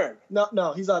turn?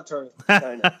 No, he's not turning.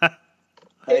 I know.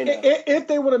 If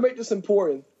they want to make this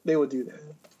important, they would do that.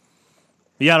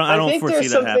 Yeah, I don't think foresee there's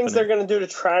that some happening. things they're going to do to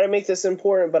try to make this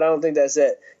important, but I don't think that's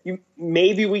it.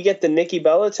 Maybe we get the Nikki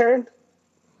Bella turn,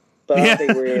 but I don't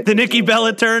think we're gonna the Nikki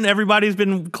Bella turn everybody's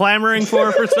been clamoring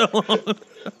for so long.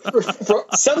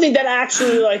 Something that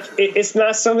actually like it's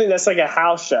not something that's like a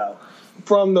house show.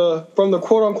 From the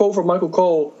quote unquote from Michael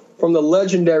Cole from the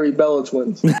legendary Bella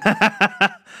Twins. I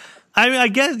mean, I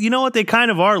guess you know what, they kind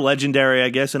of are legendary. I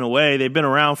guess in a way, they've been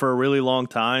around for a really long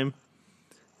time.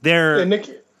 They're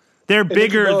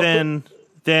bigger than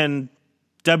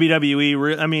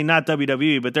WWE. I mean, not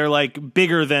WWE, but they're like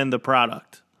bigger than the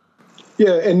product.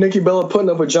 Yeah, and Nikki Bella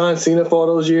putting up with John Cena for all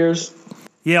those years.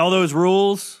 Yeah, all those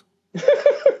rules.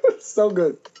 So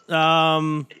good.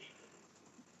 The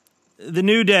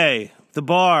New Day, The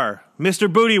Bar,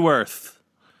 Mr. Bootyworth.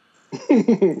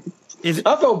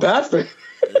 I felt bad for him.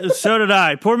 So did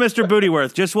I. Poor Mr.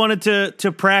 Bootyworth just wanted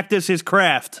to practice his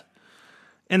craft,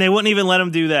 and they wouldn't even let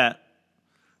him do that.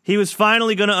 He was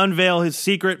finally going to unveil his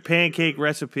secret pancake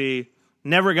recipe.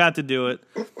 Never got to do it.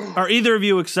 Are either of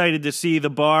you excited to see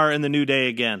The Bar and The New Day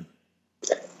again?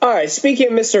 All right, speaking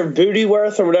of Mr.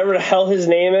 Bootyworth or whatever the hell his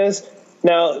name is,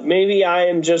 now maybe I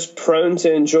am just prone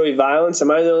to enjoy violence. Am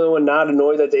I the only one not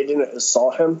annoyed that they didn't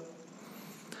assault him?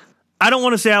 I don't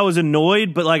want to say I was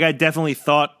annoyed, but like I definitely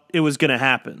thought it was going to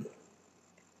happen.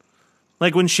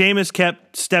 Like when Sheamus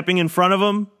kept stepping in front of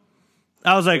him,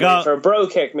 I was like, for a bro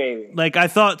kick, maybe. Like I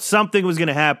thought something was going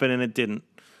to happen, and it didn't.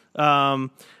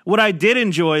 What I did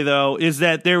enjoy, though, is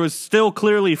that there was still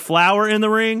clearly flour in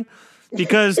the ring,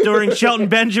 because during Shelton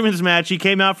Benjamin's match, he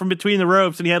came out from between the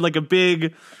ropes and he had like a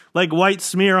big, like white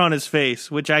smear on his face,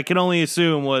 which I can only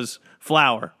assume was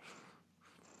flour.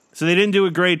 So they didn't do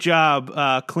a great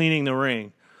job cleaning the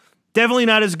ring. Definitely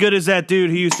not as good as that dude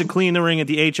who used to clean the ring at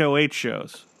the HOH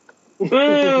shows.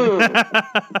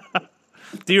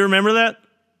 Do you remember that?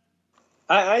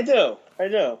 I do.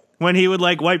 When he would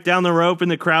like wipe down the rope and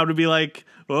the crowd would be like,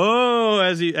 "Oh,"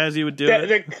 as he would do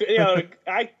it.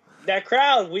 That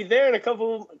crowd, we there in a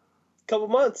couple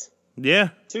months.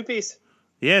 Yeah. 2-piece.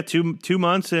 Yeah, 2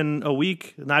 months and a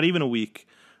week, not even a week.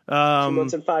 2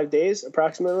 months and 5 days,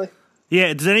 approximately.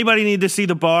 Yeah, does anybody need to see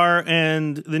The Bar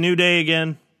and The New Day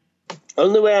again?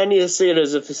 Only way I need to see it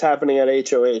is if it's happening at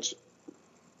HOH.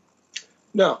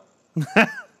 No.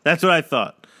 That's what I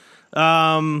thought.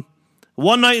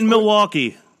 One Night in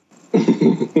Milwaukee.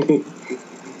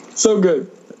 So good.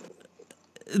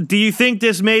 Do you think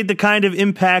this made the kind of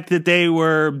impact that they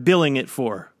were billing it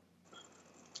for?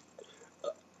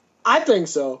 I think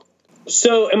so.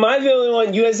 So, am I the only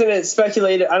one? You guys didn't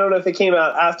speculate. I don't know if it came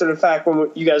out after the fact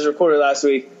when you guys recorded last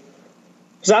week.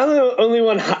 Was I the only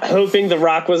one hoping The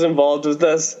Rock was involved with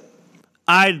this?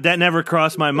 That never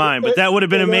crossed my mind, but that would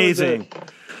have been amazing.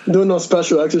 Doing no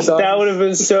special exercise. That would have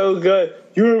been so good.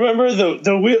 You remember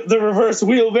the reverse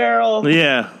wheelbarrow?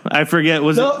 Yeah, I forget.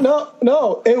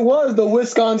 No. It was the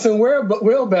Wisconsin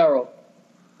wheelbarrow.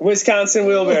 Wisconsin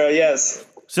wheelbarrow, yes.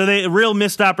 So a real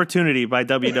missed opportunity by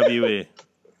WWE.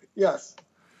 Yes.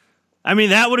 I mean,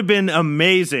 that would have been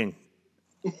amazing.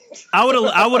 I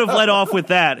would have let off with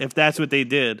that if that's what they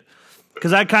did,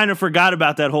 because I kind of forgot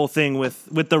about that whole thing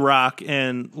with The Rock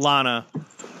and Lana.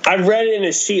 I read it in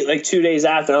a sheet like 2 days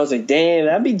after, and I was like, "Damn,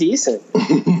 that'd be decent."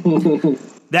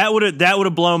 That would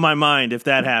have blown my mind if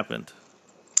that happened.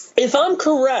 If I'm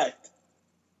correct,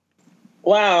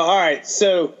 wow. All right,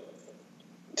 so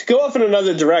to go off in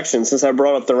another direction, since I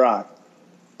brought up The Rock,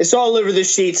 it's all over the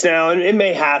sheets now, and it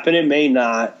may happen, it may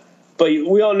not. But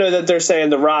we all know that they're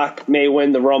saying The Rock may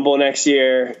win the Rumble next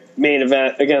year, main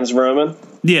event against Roman.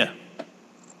 Yeah.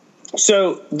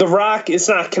 So The Rock is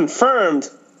not confirmed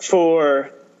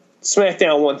for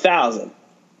SmackDown 1000.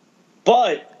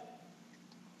 But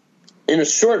in a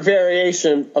short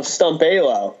variation of Stump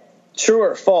Alo, true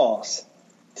or false,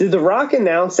 did The Rock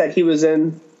announce that he was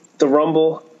in the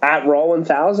Rumble at Raw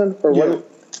 1000? Or Yeah. what?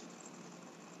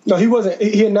 No, he wasn't.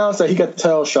 He announced that he got the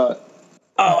title shot.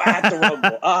 Oh, at the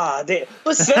Rumble. Damn.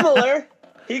 But similar.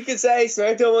 He could say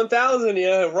SmackDown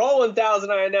 1000, Raw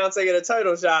 1000, I announced I get a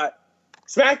title shot.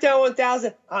 SmackDown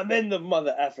 1000, I'm in the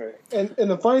mother effer. And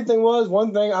the funny thing was,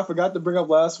 one thing I forgot to bring up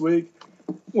last week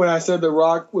when I said The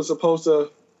Rock was supposed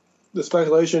to, the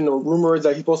speculation or rumors that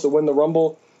he's supposed to win the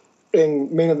Rumble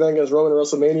in main event against Roman at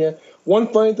WrestleMania.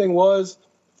 One funny thing was,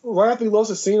 right after he lost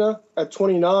to Cena at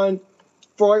 29,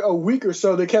 for like a week or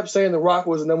so, they kept saying The Rock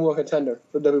was the number one contender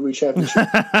for the WWE Championship.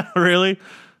 Really?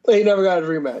 He never got a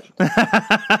rematch.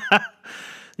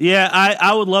 Yeah,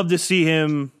 I would love to see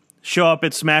him show up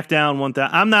at SmackDown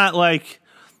 1000. I'm not like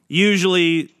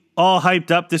usually all hyped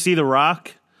up to see The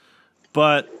Rock,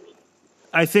 but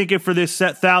I think if for this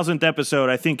 1000th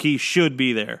episode, I think he should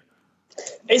be there.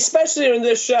 Especially in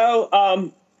this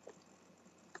show.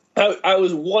 I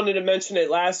was wanting to mention it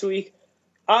last week.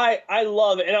 I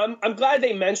love it, and I'm glad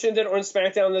they mentioned it on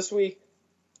SmackDown this week.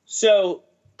 So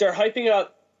they're hyping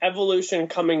up Evolution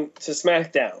coming to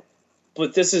SmackDown,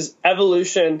 but this is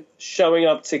Evolution showing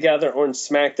up together on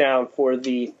SmackDown for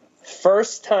the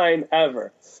first time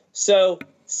ever. So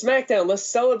SmackDown, let's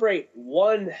celebrate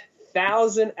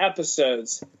 1,000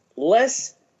 episodes.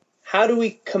 How do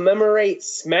we commemorate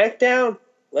SmackDown?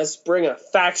 Let's bring a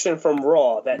faction from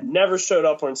Raw that never showed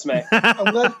up on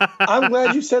SmackDown. I'm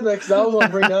glad you said that because I was going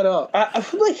to bring that up. I'm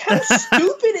like, how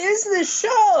stupid is this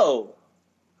show?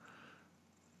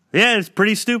 Yeah, it's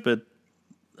pretty stupid.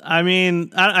 I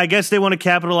mean, I guess they want to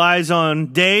capitalize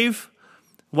on Dave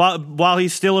while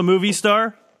he's still a movie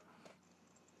star.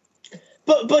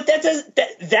 But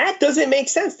that doesn't make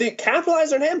sense. They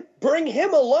capitalize on him. Bring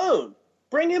him alone.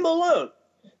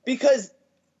 Because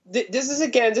this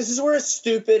is where it's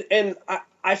stupid, and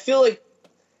I feel like,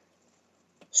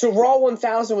 so Raw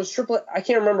 1000 was I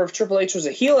can't remember if Triple H was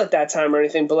a heel at that time or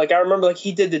anything, but like I remember like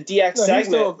he did the DX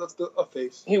segment. That's a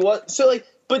face. He was so like,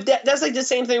 but that's like the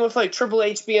same thing with like Triple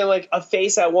H being like a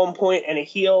face at one point and a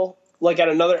heel like at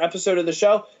another episode of the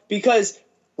show, because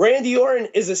Randy Orton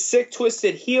is a sick,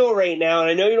 twisted heel right now, and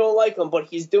I know you don't like him, but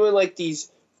he's doing like these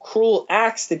cruel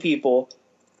acts to people.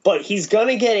 But he's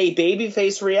gonna get a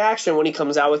babyface reaction when he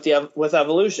comes out with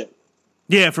Evolution.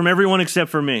 Yeah, from everyone except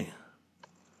for me.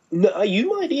 No,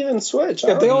 you might even switch.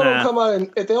 If they all don't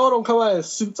come out in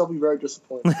suits, I'll be very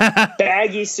disappointed.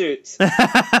 Baggy suits.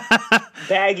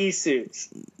 Baggy suits.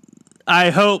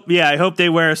 I hope they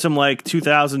wear some like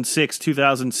 2006,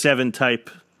 2007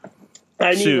 type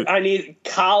suit. I need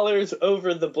collars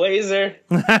over the blazer.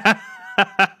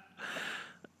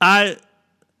 I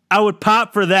would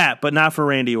pop for that, but not for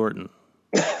Randy Orton.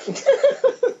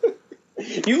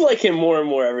 You like him more and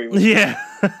more every week. Yeah.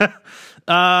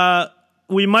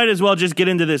 We might as well just get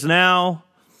into this now.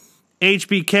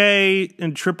 HBK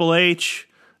and Triple H,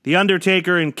 The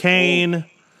Undertaker and Kane.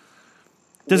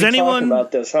 Does anyone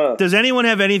about this, huh? Does anyone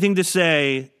have anything to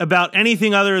say about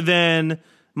anything other than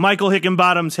Michael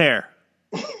Hickenbottom's hair?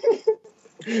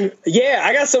 Yeah,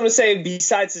 I got something to say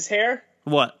besides his hair.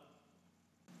 What?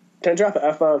 Can I drop an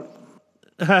F-bomb?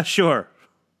 Sure.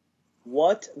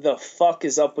 What the fuck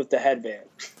is up with the headband?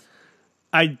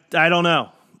 I don't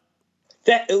know.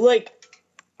 That like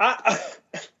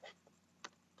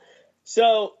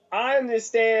So I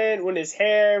understand when his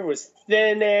hair was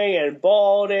thinning and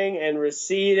balding and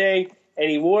receding, and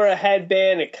he wore a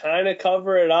headband to kind of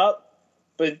cover it up.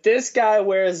 But this guy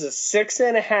wears a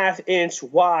 6.5-inch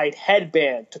wide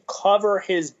headband to cover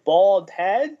his bald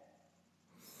head.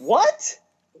 What?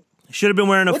 Should have been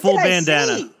wearing a full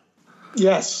bandana.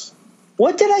 Yes.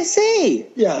 What did I see?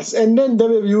 Yes. And then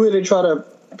WWE, they try to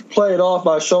play it off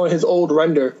by showing his old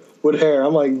render with hair.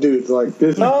 I'm like, dude, like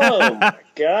this. Oh my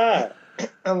god.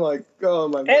 I'm like, oh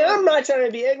my god. And I'm not trying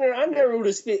to be ignorant. I never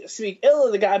would speak ill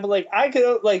of the guy, but like I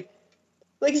could like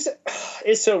you said,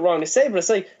 it's so wrong to say, but it's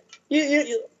like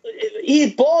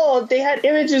he's bald. They had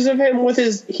images of him with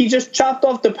he just chopped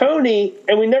off the pony,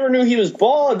 and we never knew he was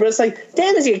bald. But it's like,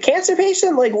 damn, is he a cancer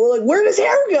patient? Like where does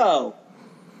hair go?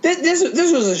 This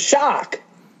was a shock.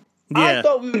 Yeah. I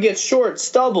thought we would get short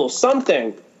stubble,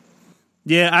 something.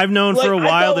 Yeah, I've known for a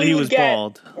while that he was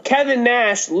bald. Kevin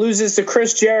Nash loses to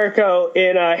Chris Jericho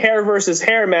in a hair versus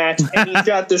hair match, and he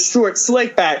got the short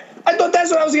slick back. I thought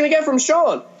that's what I was going to get from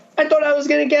Sean. I thought I was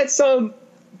going to get some,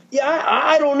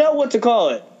 I don't know what to call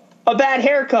it, a bad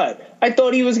haircut. I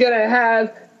thought he was going to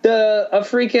have a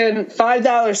freaking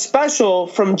 $5 special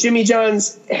from Jimmy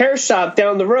John's hair shop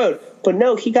down the road. But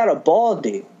no, he got a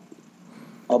baldy.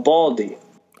 A baldy.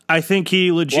 I think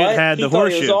he legit had the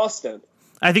horseshoe. He was Austin.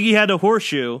 I think he had a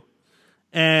horseshoe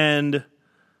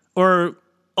or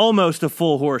almost a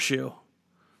full horseshoe.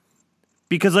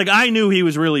 Because, like, I knew he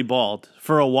was really bald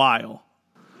for a while.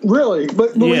 Really?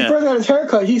 But when he first got his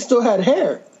haircut, he still had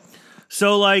hair.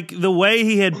 So, like, the way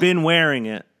he had been wearing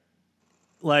it,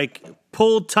 like,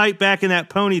 pulled tight back in that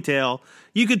ponytail,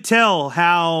 you could tell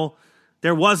how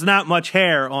there was not much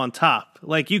hair on top.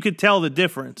 Like, you could tell the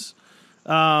difference.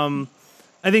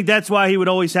 I think that's why he would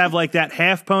always have like that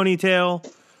half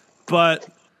ponytail, but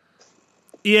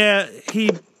yeah,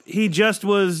 he just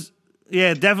was,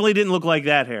 definitely didn't look like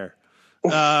that hair.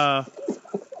 But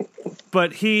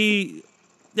I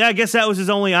guess that was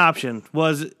his only option,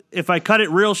 was if I cut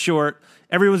it real short,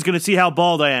 everyone's going to see how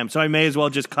bald I am, so I may as well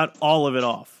just cut all of it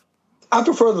off. I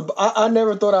prefer I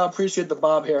never thought I appreciate the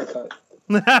bob haircut.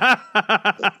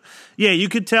 Yeah, you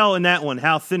could tell in that one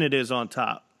how thin it is on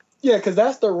top. Yeah, because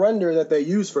that's the render that they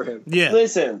use for him. Yeah.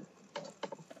 Listen,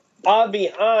 I'll be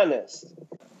honest.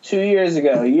 2 years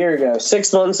ago, a year ago,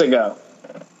 6 months ago,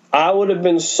 I would have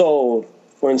been sold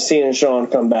when seeing Sean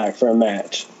come back for a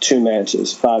match, 2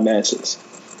 matches, 5 matches.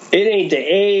 It ain't the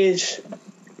age.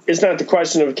 It's not the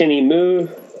question of can he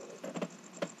move.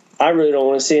 I really don't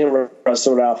want to see him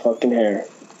wrestle without fucking hair.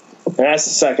 And that's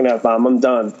the second F-bomb. I'm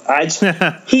done.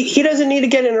 He doesn't need to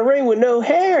get in a ring with no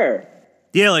hair.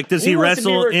 Yeah, like does he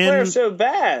wrestle in? So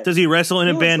bad. Does he wrestle in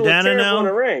a bandana now? In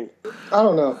a ring. I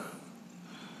don't know.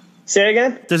 Say it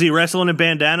again. Does he wrestle in a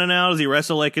bandana now? Does he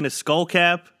wrestle like in a skull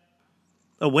cap,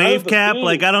 a wave cap?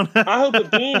 Like I don't know. I hope a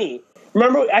beanie.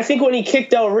 Remember, I think when he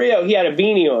kicked Del Rio, he had a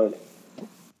beanie on.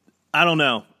 I don't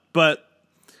know, but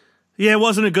yeah, it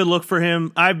wasn't a good look for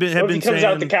him. Have been saying. He comes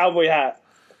out with the cowboy hat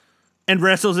and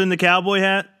wrestles in the cowboy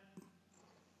hat.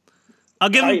 I'll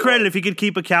give him credit if he could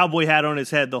keep a cowboy hat on his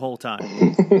head the whole time.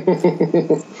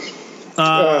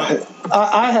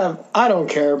 I don't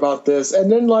care about this.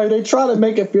 And then like they try to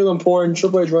make it feel important.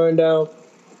 Triple H running down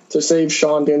to save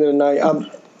Shawn at the end of the night.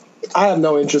 I have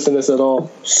no interest in this at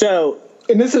all.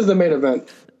 And this is the main event.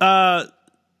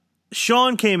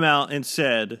 Shawn came out and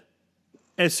said,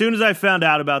 as soon as I found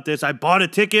out about this, I bought a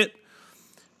ticket.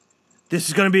 This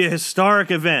is going to be a historic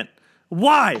event.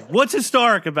 Why? What's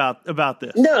historic about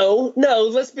this? No.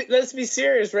 Let's be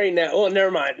serious right now. Oh,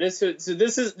 never mind. This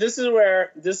is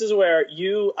where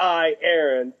you,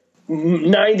 Aaron,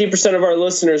 90% of our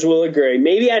listeners will agree.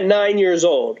 Maybe at 9 years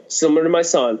old, similar to my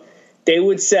son, they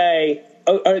would say,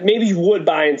 or maybe you would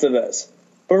buy into this.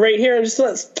 But right here,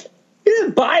 you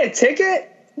didn't buy a ticket.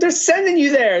 They're sending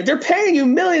you there. They're paying you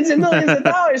millions and millions of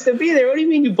dollars to be there. What do you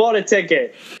mean you bought a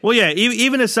ticket? Well, yeah,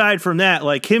 even aside from that,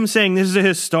 like him saying this is a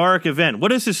historic event,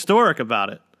 what is historic about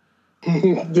it?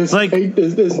 This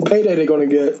payday they're going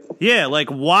to get. Yeah, like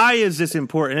why is this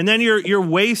important? And then you're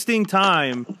wasting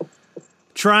time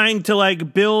trying to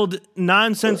like build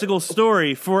nonsensical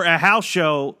story for a house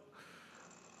show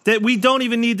that we don't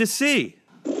even need to see.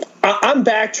 I'm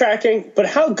backtracking, but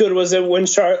how good was it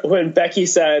when Becky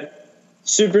said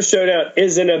Super Showdown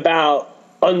isn't about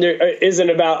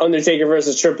Undertaker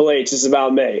versus Triple H, it's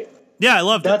about me. Yeah, I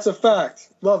love that. That's a fact.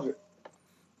 Love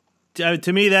it.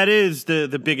 To me, that is the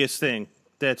biggest thing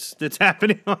that's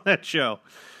happening on that show.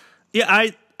 Yeah,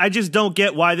 I just don't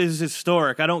get why this is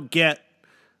historic. I don't get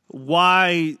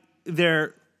why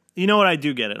they're... You know what? I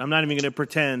do get it. I'm not even going to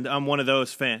pretend I'm one of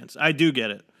those fans. I do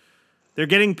get it. They're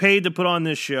getting paid to put on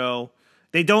this show.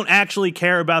 They don't actually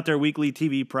care about their weekly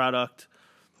TV product.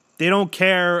 They don't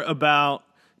care about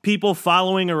people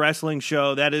following a wrestling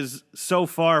show, that is so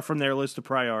far from their list of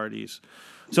priorities.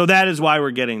 So that is why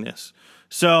we're getting this.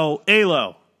 So,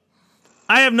 Alo,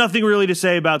 I have nothing really to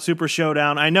say about Super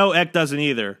Showdown. I know Ek doesn't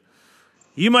either.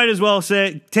 You might as well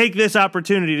take this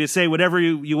opportunity to say whatever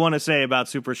you want to say about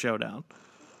Super Showdown.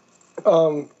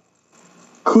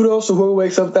 Kudos to whoever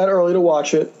wakes up that early to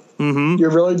watch it. Mm-hmm. You're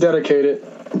really dedicated.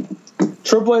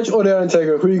 Triple H or The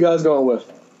Undertaker, who you guys going with?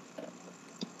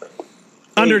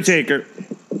 Undertaker.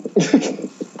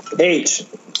 H.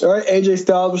 All right, AJ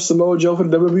Styles versus Samoa Joe for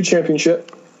the WWE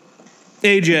Championship.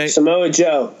 AJ. Samoa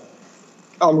Joe.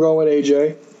 I'm going with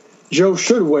AJ. Joe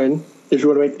should win if you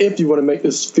want to make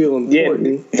this feel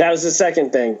important. Yeah, that was the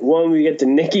second thing. One, we get the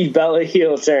Nikki Bella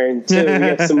heel turn. Two, we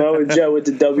get Samoa Joe with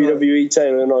the WWE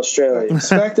title in Australia.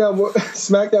 SmackDown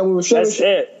Women's That's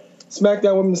it.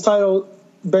 SmackDown Women's title.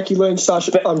 Becky Lynch,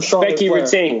 Charlotte Becky Flair.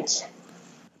 retains.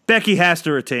 Becky has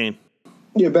to retain.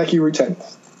 Yeah, Becky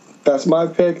retains. That's my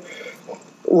pick.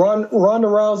 Ronda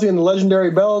Rousey and the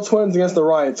legendary Bella Twins against the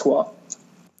Riot Squad.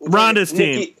 Ronda's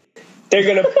team. They're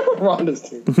gonna Ronda's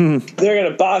team. They're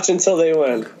gonna botch until they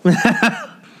win.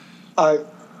 I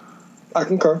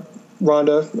concur.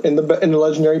 Ronda and the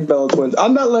legendary Bella Twins.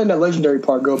 I'm not letting that legendary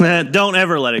part go. Don't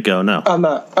ever let it go. No, I'm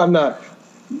not.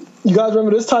 You guys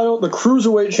remember this title? The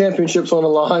Cruiserweight Championship's on the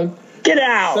line. Get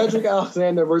out! Cedric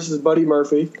Alexander versus Buddy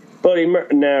Murphy.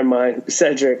 Never mind.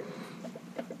 Cedric.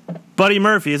 Buddy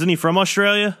Murphy, isn't he from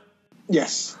Australia?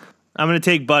 Yes. I'm going to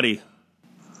take Buddy.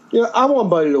 Yeah, I want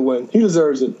Buddy to win. He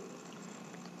deserves it.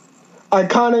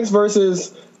 Iconics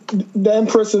versus the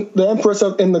Empress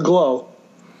in the Glow,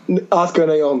 Asuka and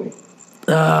Naomi.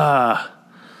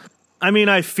 I mean,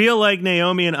 I feel like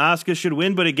Naomi and Asuka should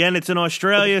win, but again, it's in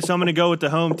Australia, so I'm going to go with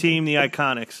the home team, the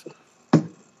Iconics.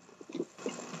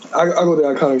 I go with the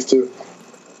Iconics too.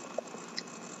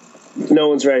 No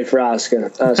one's ready for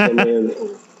Asuka. Naomi.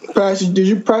 Did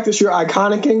you practice your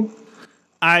iconicking?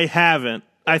 I haven't.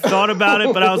 I thought about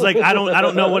it, but I was like, I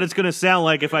don't know what it's going to sound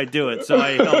like if I do it, so I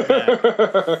held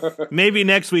back. Maybe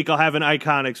next week I'll have an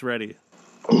Iconics ready.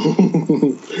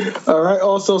 All right.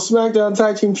 Also, SmackDown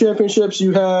Tag Team Championships,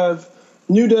 you have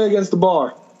New Day against The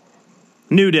Bar.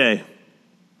 New Day.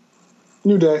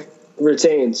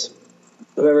 Retains.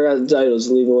 Whoever got the titles,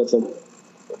 leave it with them.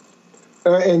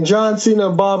 All right, and John Cena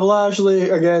and Bob Lashley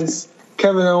against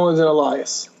Kevin Owens and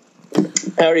Elias.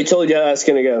 I already told you how that's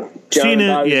going to go. John and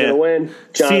Bobby's going to win.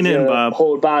 John's going to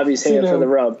hold Bobby's hand for the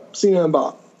rub. Cena and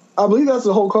Bob. I believe that's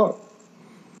the whole card.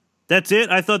 That's it?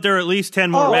 I thought there were at least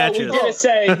 10 more matches. I was going to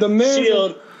say the Miz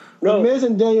Shield. The Miz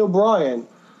and Daniel Bryan.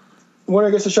 Winner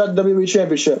gets a shot at the WWE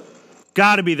Championship.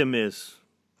 Gotta be the Miz.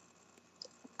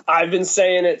 I've been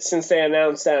saying it since they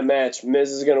announced that match.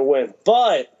 Miz is going to win.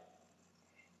 But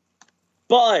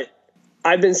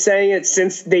I've been saying it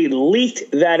since they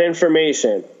leaked that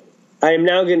information. I am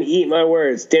now going to eat my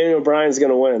words. Daniel Bryan's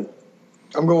going to win.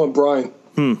 I'm going with Bryan.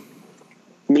 I'm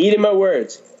eating my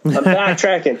words. I'm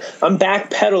backtracking. I'm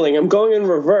backpedaling. I'm going in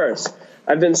reverse.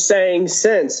 I've been saying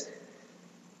since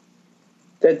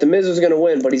that the Miz was going to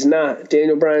win, but he's not.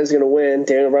 Daniel Bryan's going to win.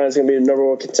 Daniel Bryan's going to be the number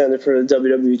one contender for the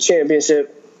WWE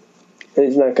Championship, and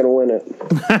he's not going to win it.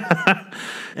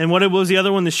 And what was the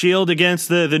other one? The Shield against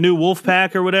the new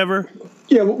Wolfpack or whatever?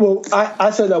 Yeah, well, I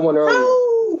said that one earlier.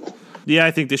 Yeah,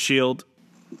 I think the Shield.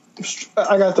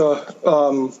 I got the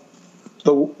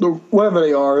whatever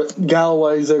they are,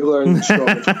 Galloway, Ziggler, and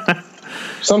Strowman.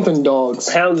 Something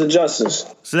dogs. Hounds of Justice.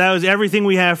 So that was everything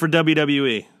we have for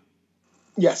WWE.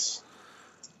 Yes.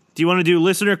 Do you want to do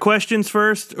listener questions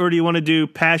first, or do you want to do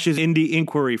Pash's Indie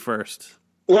Inquiry first?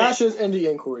 Pash's Indie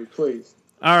Inquiry, please.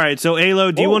 All right. So,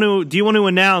 Alo, do you want to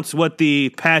announce what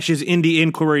the Pash's Indie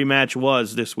Inquiry match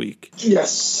was this week?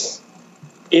 Yes.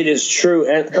 It is true.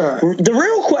 And the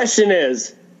real question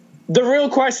is,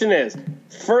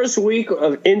 first week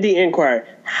of Indie Inquiry,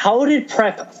 how did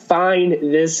Prep find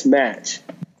this match?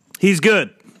 He's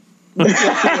good. Yo,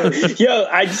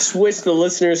 I just wish the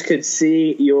listeners could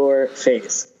see your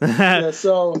face. Yeah,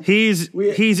 so he's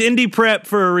Indie Prep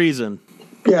for a reason.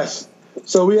 Yes.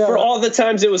 So we have, for all the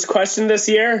times it was questioned this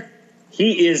year,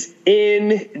 he is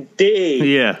Indie.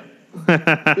 Yeah.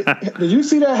 Did you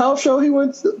see that house show he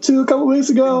went to a couple weeks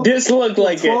ago? This looked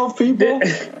like 12 people.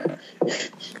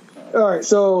 All right,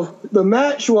 so the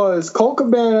match was Colt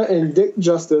Cabana and Dick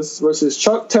Justice versus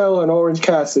Chuck Taylor and Orange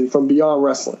Cassidy from Beyond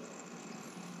Wrestling.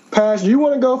 Pash, do you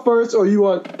want to go first, or you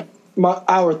want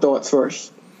our thoughts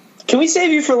first? Can we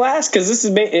save you for last? Because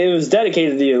it was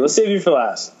dedicated to you. Let's save you for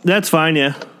last. That's fine,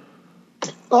 yeah.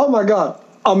 Oh my God,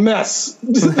 a mess.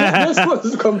 This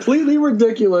was completely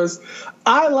ridiculous.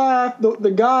 I laughed.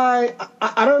 The guy,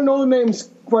 I don't know the names,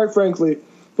 quite frankly,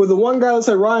 but the one guy that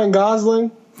said Ryan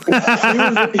Gosling,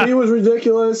 He was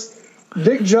ridiculous.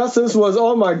 Dick Justice was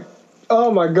oh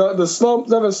my god, the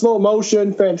slow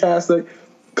motion, fantastic,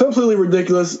 completely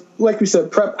ridiculous. Like we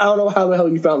said, Prep. I don't know how the hell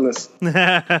you found this.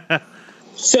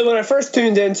 So when I first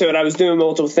tuned into it, I was doing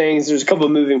multiple things. There's a couple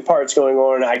of moving parts going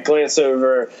on. I glanced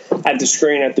over at the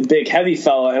screen at the big heavy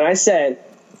fella, and I said,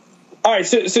 "All right,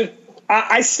 so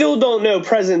I still don't know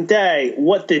present day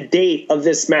what the date of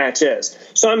this match is.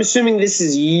 So I'm assuming this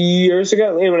is years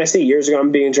ago. And when I say years ago,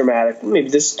 I'm being dramatic. Maybe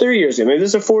this is 3 years ago. Maybe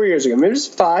this is 4 years ago. Maybe this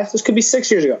is 5. This could be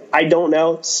 6 years ago. I don't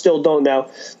know. Still don't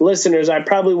know. Listeners, I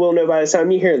probably will know by the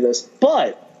time you hear this.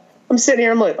 But I'm sitting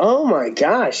here. I'm like, oh my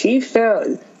gosh, he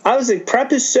found. I was like,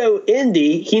 Prep is so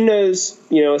indie. He knows,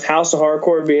 with House of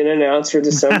Hardcore being announced for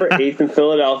December 8th in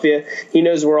Philadelphia. He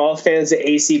knows we're all fans of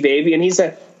AC Baby, and he's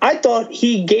like, I thought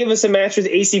he gave us a match with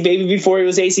AC Baby before he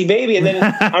was AC Baby, and then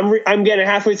I'm getting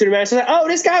halfway through the match. I'm like, oh,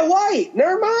 this guy White.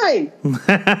 Never mind.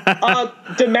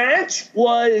 The match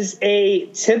was a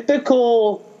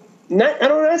typical. I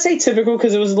don't want to say typical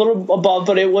because it was a little above,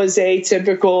 but it was a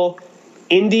typical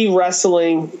indie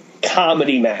wrestling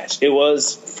comedy match. It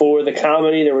was for the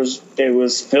comedy. It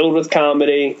was filled with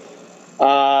comedy.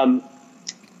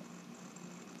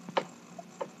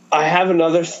 I have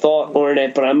another thought on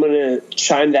it, but I'm going to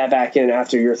chime that back in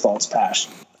after your thoughts, Pash.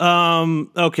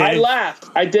 Okay. I laughed.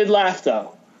 I did laugh,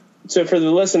 though. So for the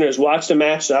listeners, watch the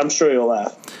match. I'm sure you'll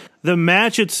laugh. The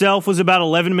match itself was about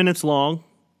 11 minutes long,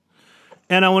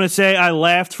 and I want to say I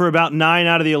laughed for about 9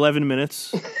 out of the 11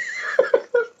 minutes.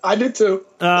 I did too.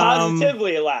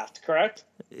 Positively laughed, correct?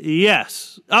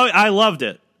 Yes. Oh, I loved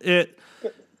it.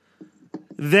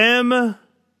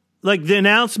 Like the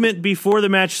announcement before the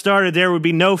match started, there would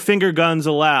be no finger guns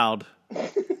allowed.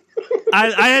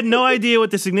 I had no idea what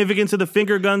the significance of the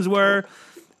finger guns were,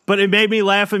 but it made me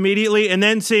laugh immediately. And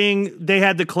then seeing they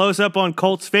had the close up on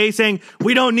Colt's face saying,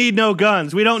 "We don't need no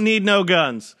guns. We don't need no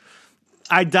guns."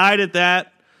 I died at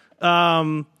that.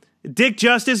 Dick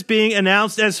Justice being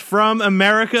announced as from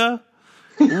America,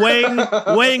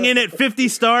 weighing in at 50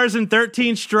 stars and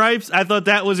 13 stripes. I thought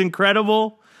that was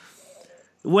incredible.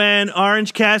 When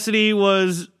Orange Cassidy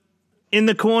was in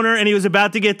the corner and he was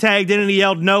about to get tagged in and he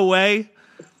yelled, "No way."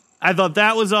 I thought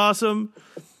that was awesome.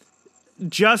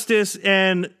 Justice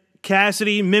and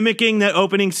Cassidy mimicking that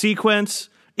opening sequence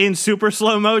in super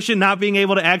slow motion, not being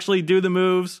able to actually do the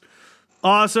moves.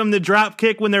 Awesome. The drop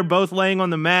kick when they're both laying on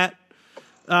the mat.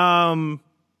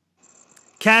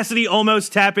 Cassidy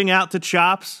almost tapping out to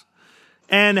chops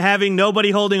and having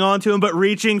nobody holding on to him but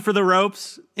reaching for the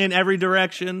ropes in every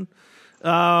direction.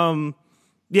 I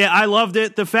loved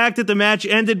it. The fact that the match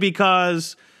ended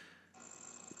because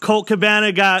Colt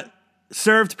Cabana got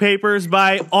served papers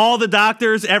by all the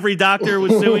doctors. Every doctor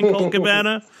was suing Colt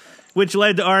Cabana, which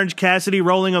led to Orange Cassidy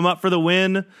rolling him up for the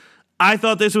win. I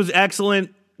thought this was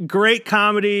excellent. Great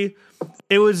comedy.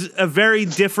 It was a very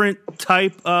different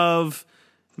type of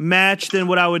match than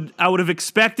what I would have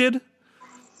expected.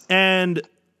 And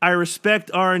I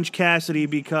respect Orange Cassidy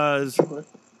because...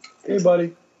 Hey,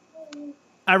 buddy.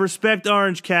 I respect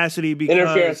Orange Cassidy because...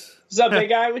 Interference. What's up, big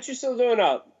guy? What you still doing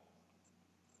up?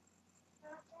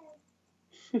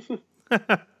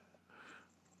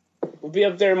 We'll be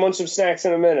up there and munch some snacks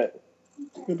in a minute.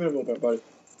 Give me a little bit, buddy.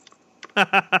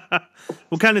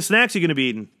 What kind of snacks are you going to be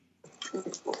eating?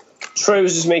 Troy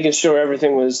was just making sure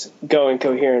everything was going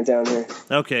coherent down here.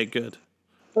 Okay, good.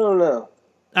 I don't know.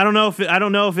 I don't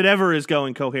know if it ever is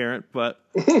going coherent, but...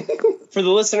 For the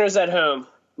listeners at home,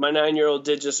 my 9-year-old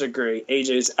did just agree.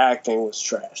 AJ's acting was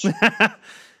trash.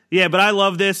 Yeah, but I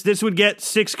love this. This would get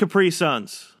 6 Capri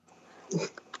Suns.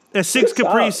 A 6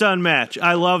 Capri Sun match.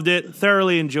 I loved it.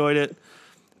 Thoroughly enjoyed it.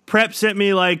 Prep sent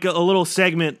me like a little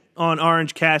segment on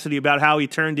Orange Cassidy about how he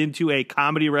turned into a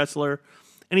comedy wrestler.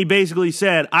 And he basically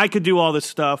said, I could do all this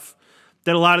stuff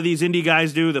that a lot of these indie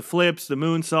guys do, the flips, the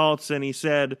moonsaults. And he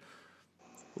said,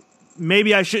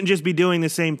 maybe I shouldn't just be doing the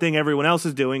same thing everyone else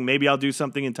is doing. Maybe I'll do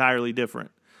something entirely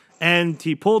different. And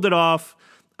he pulled it off.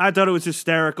 I thought it was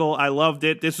hysterical. I loved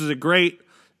it. This was a great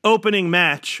opening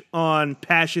match on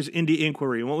Pash's Indie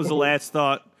Inquiry. What was the last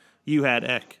thought you had,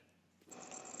 Eck?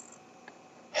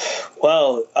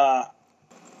 Well,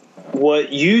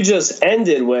 what you just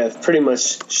ended with pretty much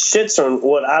shits on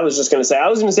what I was just going to say. I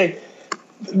was going to say,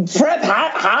 Prep,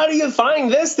 how do you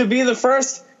find this to be the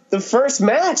first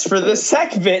match for this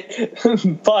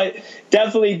segment? But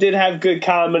definitely did have good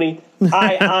comedy.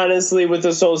 I honestly, with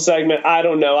this whole segment, I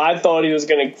don't know. I thought he was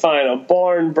going to find a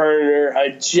barn burner,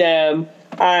 a gem.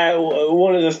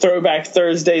 One of the throwback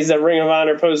Thursdays that Ring of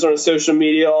Honor posts on social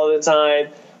media all the time.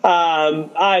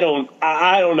 I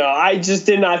don't know. I just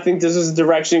did not think this was the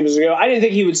direction he was going to go. I didn't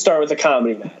think he would start with a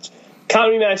comedy match.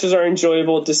 comedy matches are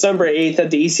enjoyable. December 8th at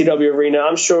the ECW Arena,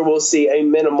 I'm sure we'll see a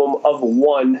minimum of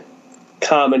one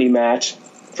comedy match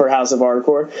for House of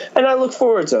Hardcore, and I look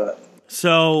forward to it.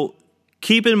 So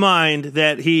keep in mind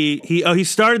that he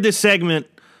started this segment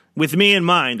with me in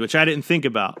mind, which I didn't think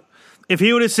about. If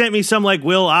he would have sent me some like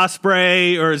Will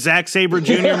Ospreay or Zack Sabre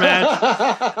Jr. match,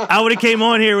 I would have came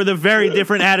on here with a very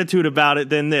different attitude about it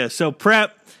than this. So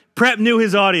Prep knew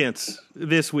his audience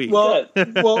this week.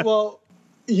 Well,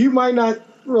 you might not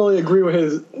really agree with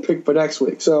his pick for next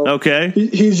week. So okay,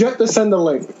 he's yet to send the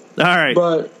link. All right,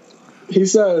 but he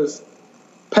says,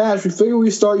 "Patch, we figure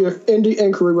we start your indie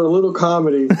inquiry with a little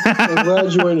comedy. I'm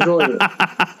glad you enjoyed it.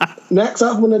 Next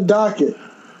up on the docket,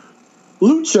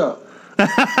 Lucha."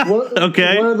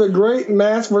 Okay. One of the great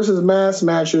mass versus mass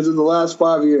matches of the last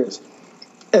 5 years.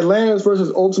 Atlantis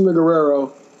versus Ultimate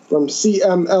Guerrero from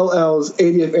CMLL's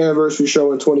 80th anniversary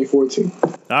show in 2014.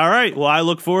 All right. Well, I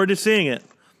look forward to seeing it.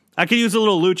 I could use a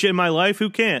little lucha in my life.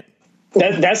 Who can't?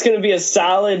 That's going to be a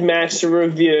solid match to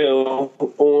review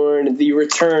on the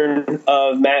return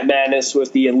of Matt Madness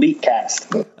with the Elite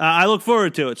Cast. I look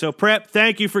forward to it. So, Prep,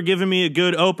 thank you for giving me a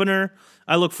good opener.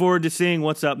 I look forward to seeing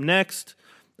what's up next.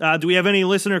 Do we have any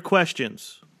listener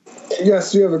questions?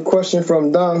 Yes, we have a question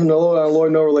from Don from the Lowdown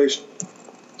Lloyd, no relation.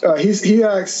 He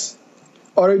asks,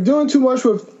 are they doing too much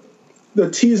with the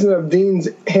teasing of Dean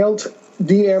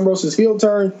Ambrose's heel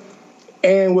turn?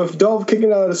 And with Dolph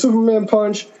kicking out of the Superman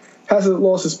punch, hasn't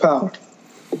lost his power?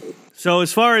 So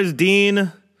as far as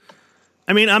Dean,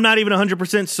 I mean, I'm not even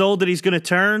 100% sold that he's going to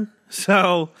turn.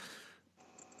 So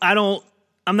I'm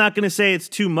not going to say it's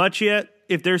too much yet.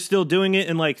 If they're still doing it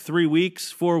in like 3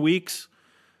 weeks, 4 weeks,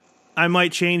 I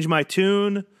might change my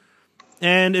tune.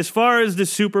 And as far as the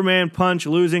Superman punch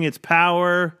losing its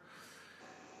power,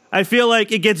 I feel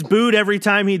like it gets booed every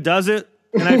time he does it.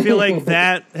 And I feel like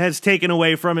that has taken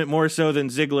away from it more so than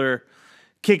Ziggler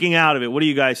kicking out of it. What do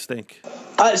you guys think?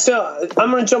 So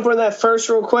I'm going to jump on that first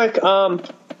real quick.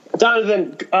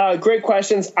 Donovan, great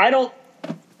questions. I don't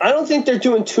think they're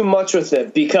doing too much with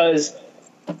it because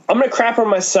I'm going to crap on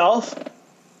myself.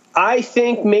 I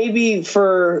think maybe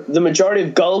for the majority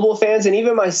of gullible fans and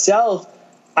even myself,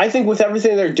 I think with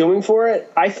everything they're doing for it,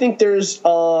 I think there's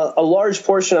a large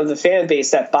portion of the fan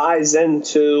base that buys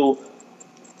into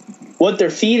what they're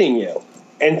feeding you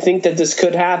and think that this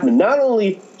could happen. Not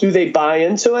only do they buy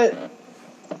into it,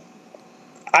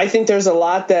 I think there's a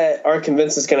lot that are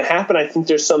convinced it's going to happen. I think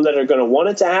there's some that are going to want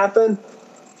it to happen.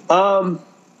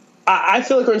 I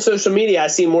feel like on social media, I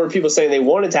see more people saying they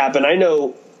want it to happen. I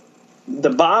know the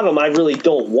bottom, I really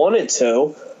don't want it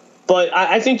to, but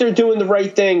I think they're doing the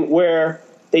right thing where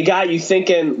they got you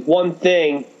thinking one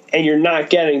thing and you're not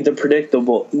getting the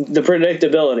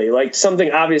predictability. Like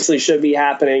something obviously should be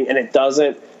happening and it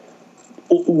doesn't.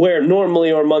 Where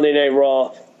normally on Monday Night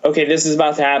Raw, okay, this is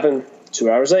about to happen. 2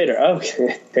 hours later,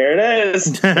 okay, there it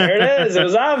is. There it is. It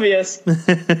was obvious.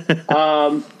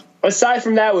 Aside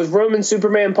from that, with Roman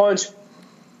Superman punch,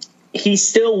 he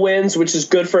still wins, which is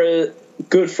good for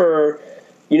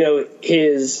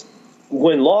his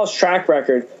win-loss track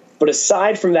record. But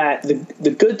aside from that,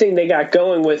 the good thing they got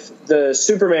going with the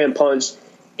Superman punch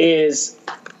is,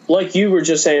 like you were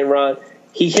just saying, Ron,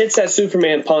 he hits that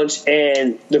Superman punch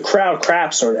and the crowd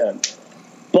craps on him.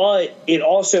 But it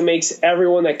also makes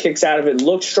everyone that kicks out of it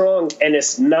look strong, and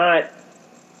it's not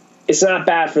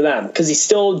bad for them because he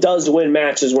still does win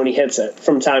matches when he hits it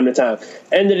from time to time.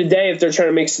 End of the day, if they're trying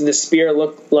to make the spear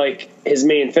look like his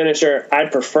main finisher, I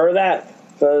prefer that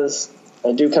because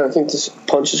I do kind of think this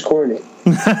punch is corny.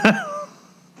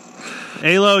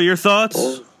 Alo, your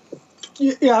thoughts?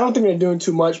 Yeah, I don't think they're doing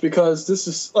too much because this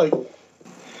is like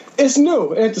it's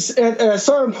new. At a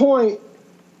certain point,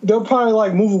 they'll probably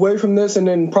like move away from this and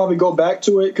then probably go back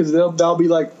to it because that'll be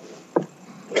like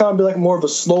kind of be like more of a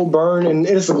slow burn, and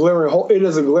it is a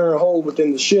glaring hole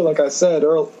within the Shield, like I said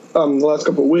the last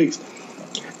couple of weeks.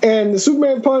 And the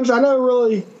Superman punch,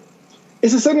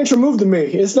 it's a signature move to me.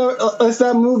 It's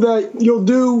that move that you'll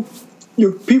do.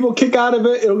 People kick out of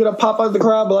it, it'll get a pop out of the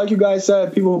crowd, but like you guys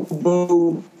said, people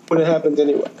boo when it happens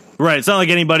anyway. Right. It's not like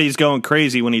anybody's going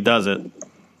crazy when he does it.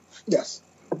 Yes.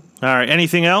 All right.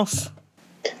 Anything else?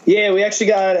 Yeah, we actually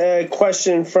got a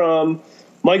question from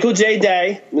Michael J.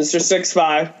 Day, Mr.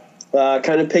 6'5",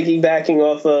 kind of piggybacking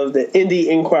off of the Indie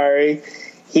Inquiry.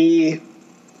 He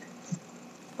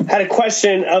had a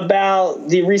question about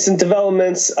the recent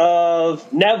developments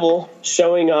of Neville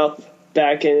showing up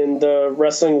back in the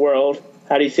wrestling world.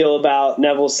 How do you feel about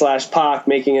Neville/Pac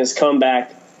making his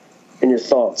comeback, and your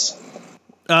thoughts?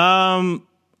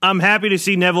 I'm happy to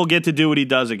see Neville get to do what he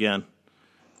does again.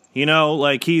 You know,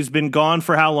 like he's been gone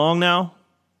for how long now?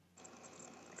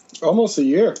 Almost a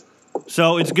year.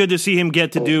 So it's good to see him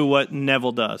get to do what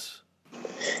Neville does.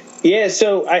 Yeah,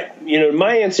 so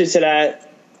my answer to that,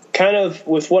 kind of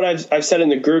with what I've said in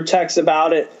the group text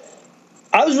about it,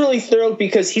 I was really thrilled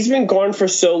because he's been gone for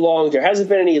so long. There hasn't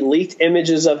been any leaked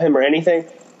images of him or anything.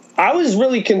 I was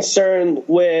really concerned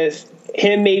with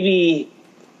him maybe,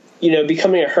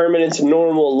 becoming a hermit into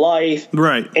normal life,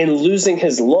 right, and losing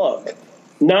his look.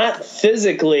 Not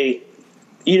physically.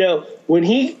 When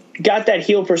he got that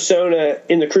heel persona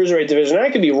in the Cruiserweight division, I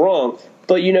could be wrong,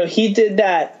 but, he did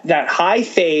that high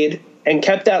fade and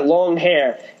kept that long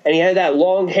hair, and he had that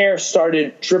long hair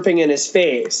started dripping in his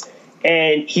face,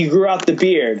 and he grew out the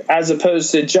beard as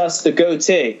opposed to just the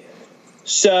goatee.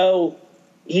 So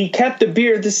he kept the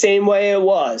beard the same way it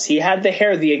was. He had the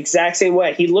hair the exact same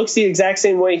way. He looks the exact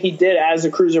same way he did as a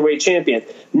Cruiserweight champion.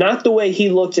 Not the way he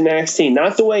looked in NXT.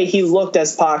 Not the way he looked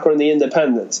as Pac or in the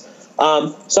Independents.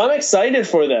 So I'm excited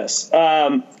for this.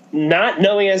 Not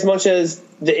knowing as much as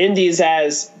the Indies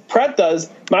as Pret does,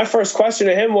 my first question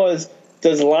to him was,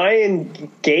 does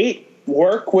Lion Gate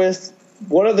work with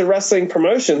one of the wrestling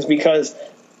promotions? Because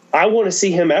I want to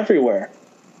see him everywhere.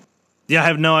 Yeah, I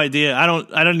have no idea. I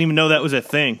don't even know that was a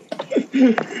thing.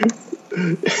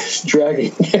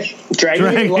 Dragon.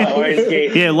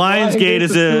 Lionsgate. Yeah, Lionsgate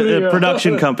is a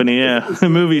production company. Yeah, a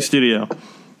movie studio.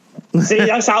 See,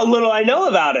 that's how little I know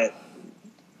about it.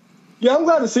 Yeah, I'm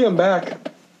glad to see him back.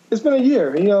 It's been a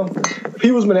year.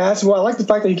 People's been asking. Well, I like the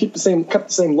fact that he kept the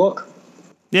same look.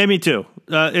 Yeah, me too.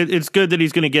 It's good that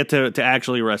he's going to get to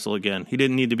actually wrestle again. He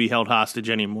didn't need to be held hostage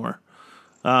anymore.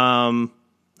 All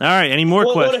right, any more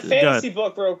questions? Well, a fantasy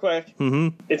book real quick. Mm-hmm.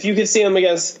 If you could see him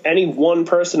against any one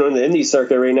person on the indie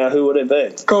circuit right now, who would it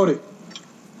be? Cody.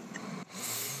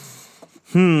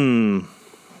 To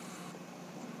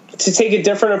take a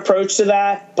different approach to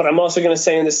that, but I'm also going to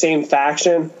say in the same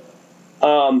faction,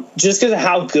 just because of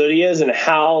how good he is and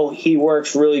how he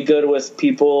works really good with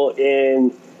people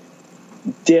in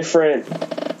different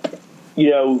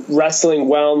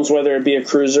wrestling realms, whether it be a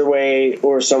cruiserweight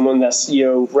or someone that's,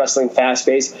 wrestling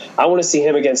fast-paced. I want to see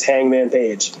him against Hangman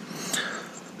Page.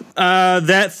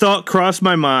 That thought crossed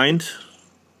my mind,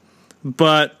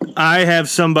 but I have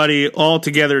somebody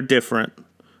altogether different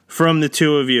from the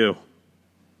two of you.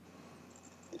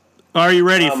 Are you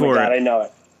ready for it? I know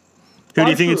it. Who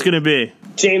do you think it's going to be?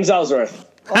 James Ellsworth.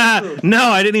 No,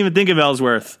 I didn't even think of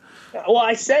Ellsworth. Well,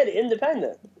 I said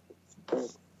independent.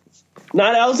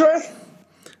 Not Ellsworth?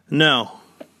 No.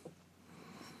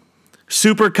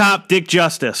 Super Cop Dick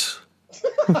Justice.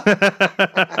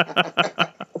 I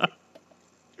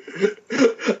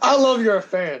love you're a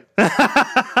fan.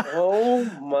 Oh,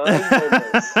 my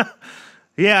goodness.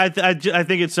 Yeah, I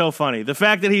think it's so funny. The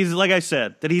fact that he's, like I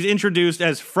said, that he's introduced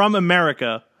as from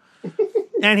America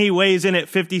and he weighs in at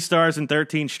 50 stars and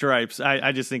 13 stripes,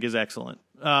 I just think is excellent.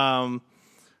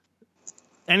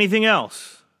 Anything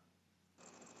else?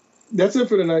 That's it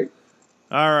for tonight.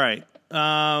 All right.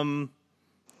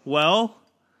 Well,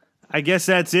 I guess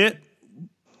that's it.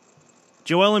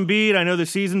 Joel Embiid, I know the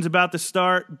season's about to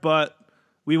start, but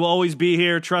we will always be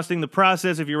here trusting the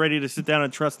process if you're ready to sit down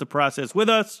and trust the process with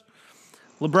us.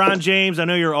 LeBron James, I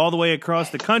know you're all the way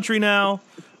across the country now,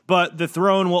 but the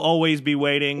throne will always be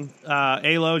waiting.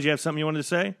 Alo, do you have something you wanted to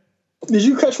say? Did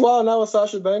you catch Wild Now with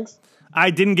Sasha Banks?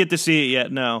 I didn't get to see it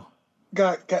yet, no.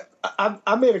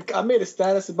 I made a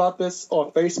status about this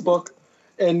on Facebook,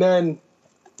 and then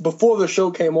before the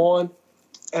show came on,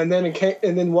 and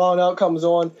then Wild Out comes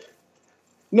on.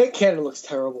 Nick Cannon looks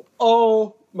terrible.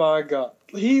 Oh my God,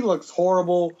 he looks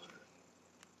horrible.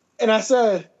 And I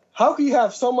said, how can you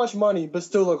have so much money but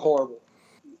still look horrible?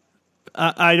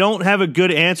 I don't have a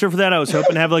good answer for that. I was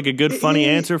hoping to have like a good, funny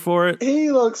answer for it. He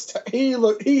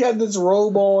had this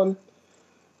robe on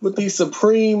with these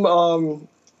Supreme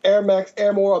Air Max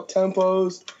Air More Up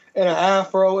tempos and an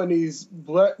afro and these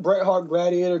Bret Hart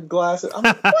Gladiator glasses. I'm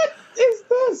like, what is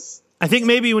this? I think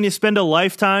maybe when you spend a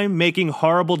lifetime making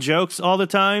horrible jokes all the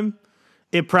time,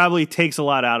 it probably takes a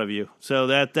lot out of you. So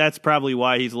that's probably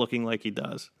why he's looking like he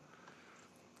does.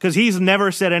 Because he's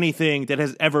never said anything that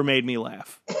has ever made me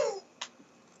laugh.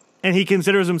 And he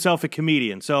considers himself a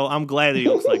comedian, so I'm glad that he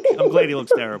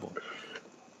looks terrible.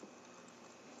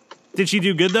 Did she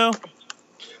do good though?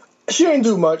 She didn't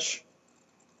do much.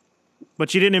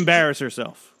 But she didn't embarrass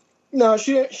herself. No,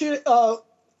 she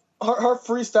her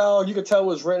freestyle, you could tell,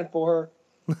 was written for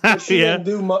her. She didn't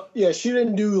do much. Yeah, she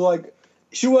didn't do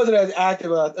she wasn't as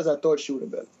active as I thought she would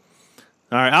have been.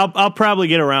 All right, I'll probably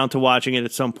get around to watching it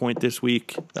at some point this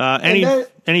week.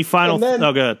 Any final?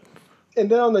 Oh, good. And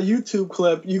then on the YouTube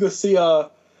clip, you could see I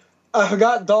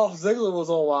forgot Dolph Ziggler was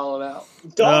on Wild 'N Out.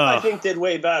 Dolph, I think, did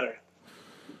way better.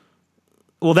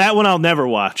 Well, that one I'll never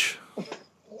watch.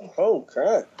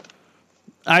 Okay.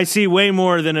 I see way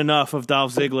more than enough of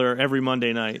Dolph Ziggler every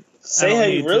Monday night. Say how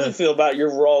you really feel about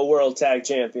your Raw World Tag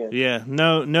Champion. Yeah,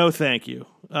 no, thank you.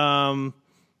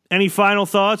 Any final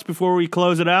thoughts before we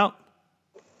close it out?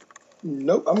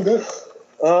 Nope, I'm good.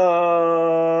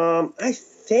 I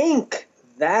think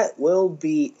that will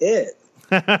be it.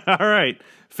 All right,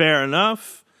 fair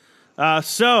enough.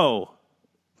 So,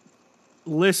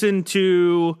 listen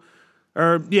to,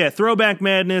 Throwback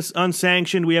Madness,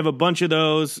 Unsanctioned. We have a bunch of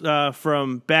those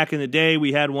from back in the day.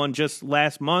 We had one just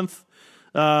last month.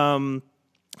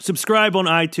 Subscribe on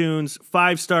iTunes,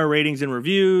 5-star ratings and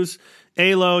reviews.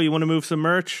 Alo, you want to move some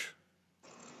merch?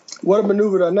 What a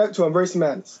maneuver to Embrace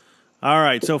Madness. All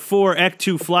right, so for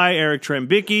Ek2 Fly, Eric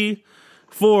Trembicki.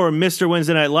 For Mr.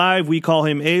 Wednesday Night Live, we call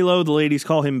him Alo. The ladies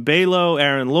call him Balo,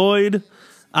 Aaron Lloyd.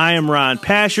 I am Ron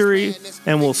Pashery,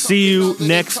 and we'll see you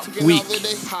next week.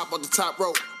 Hop on the top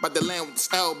rope, about to land with his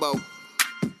elbow.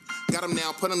 Got him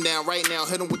now, put him down right now,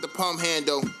 hit him with the palm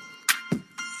handle.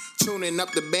 Tuning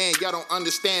up the band, y'all don't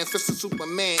understand. Fist of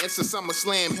Superman, it's a Summer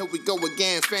Slam. Here we go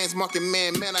again. Fans marking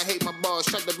man, I hate my balls.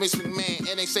 Shut the Vince McMahon,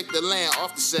 it ain't safe to land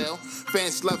off the cell.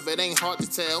 Fans love it, ain't hard to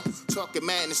tell. Talking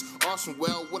madness, awesome.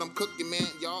 Well, what I'm cooking, man,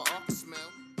 y'all off the smell.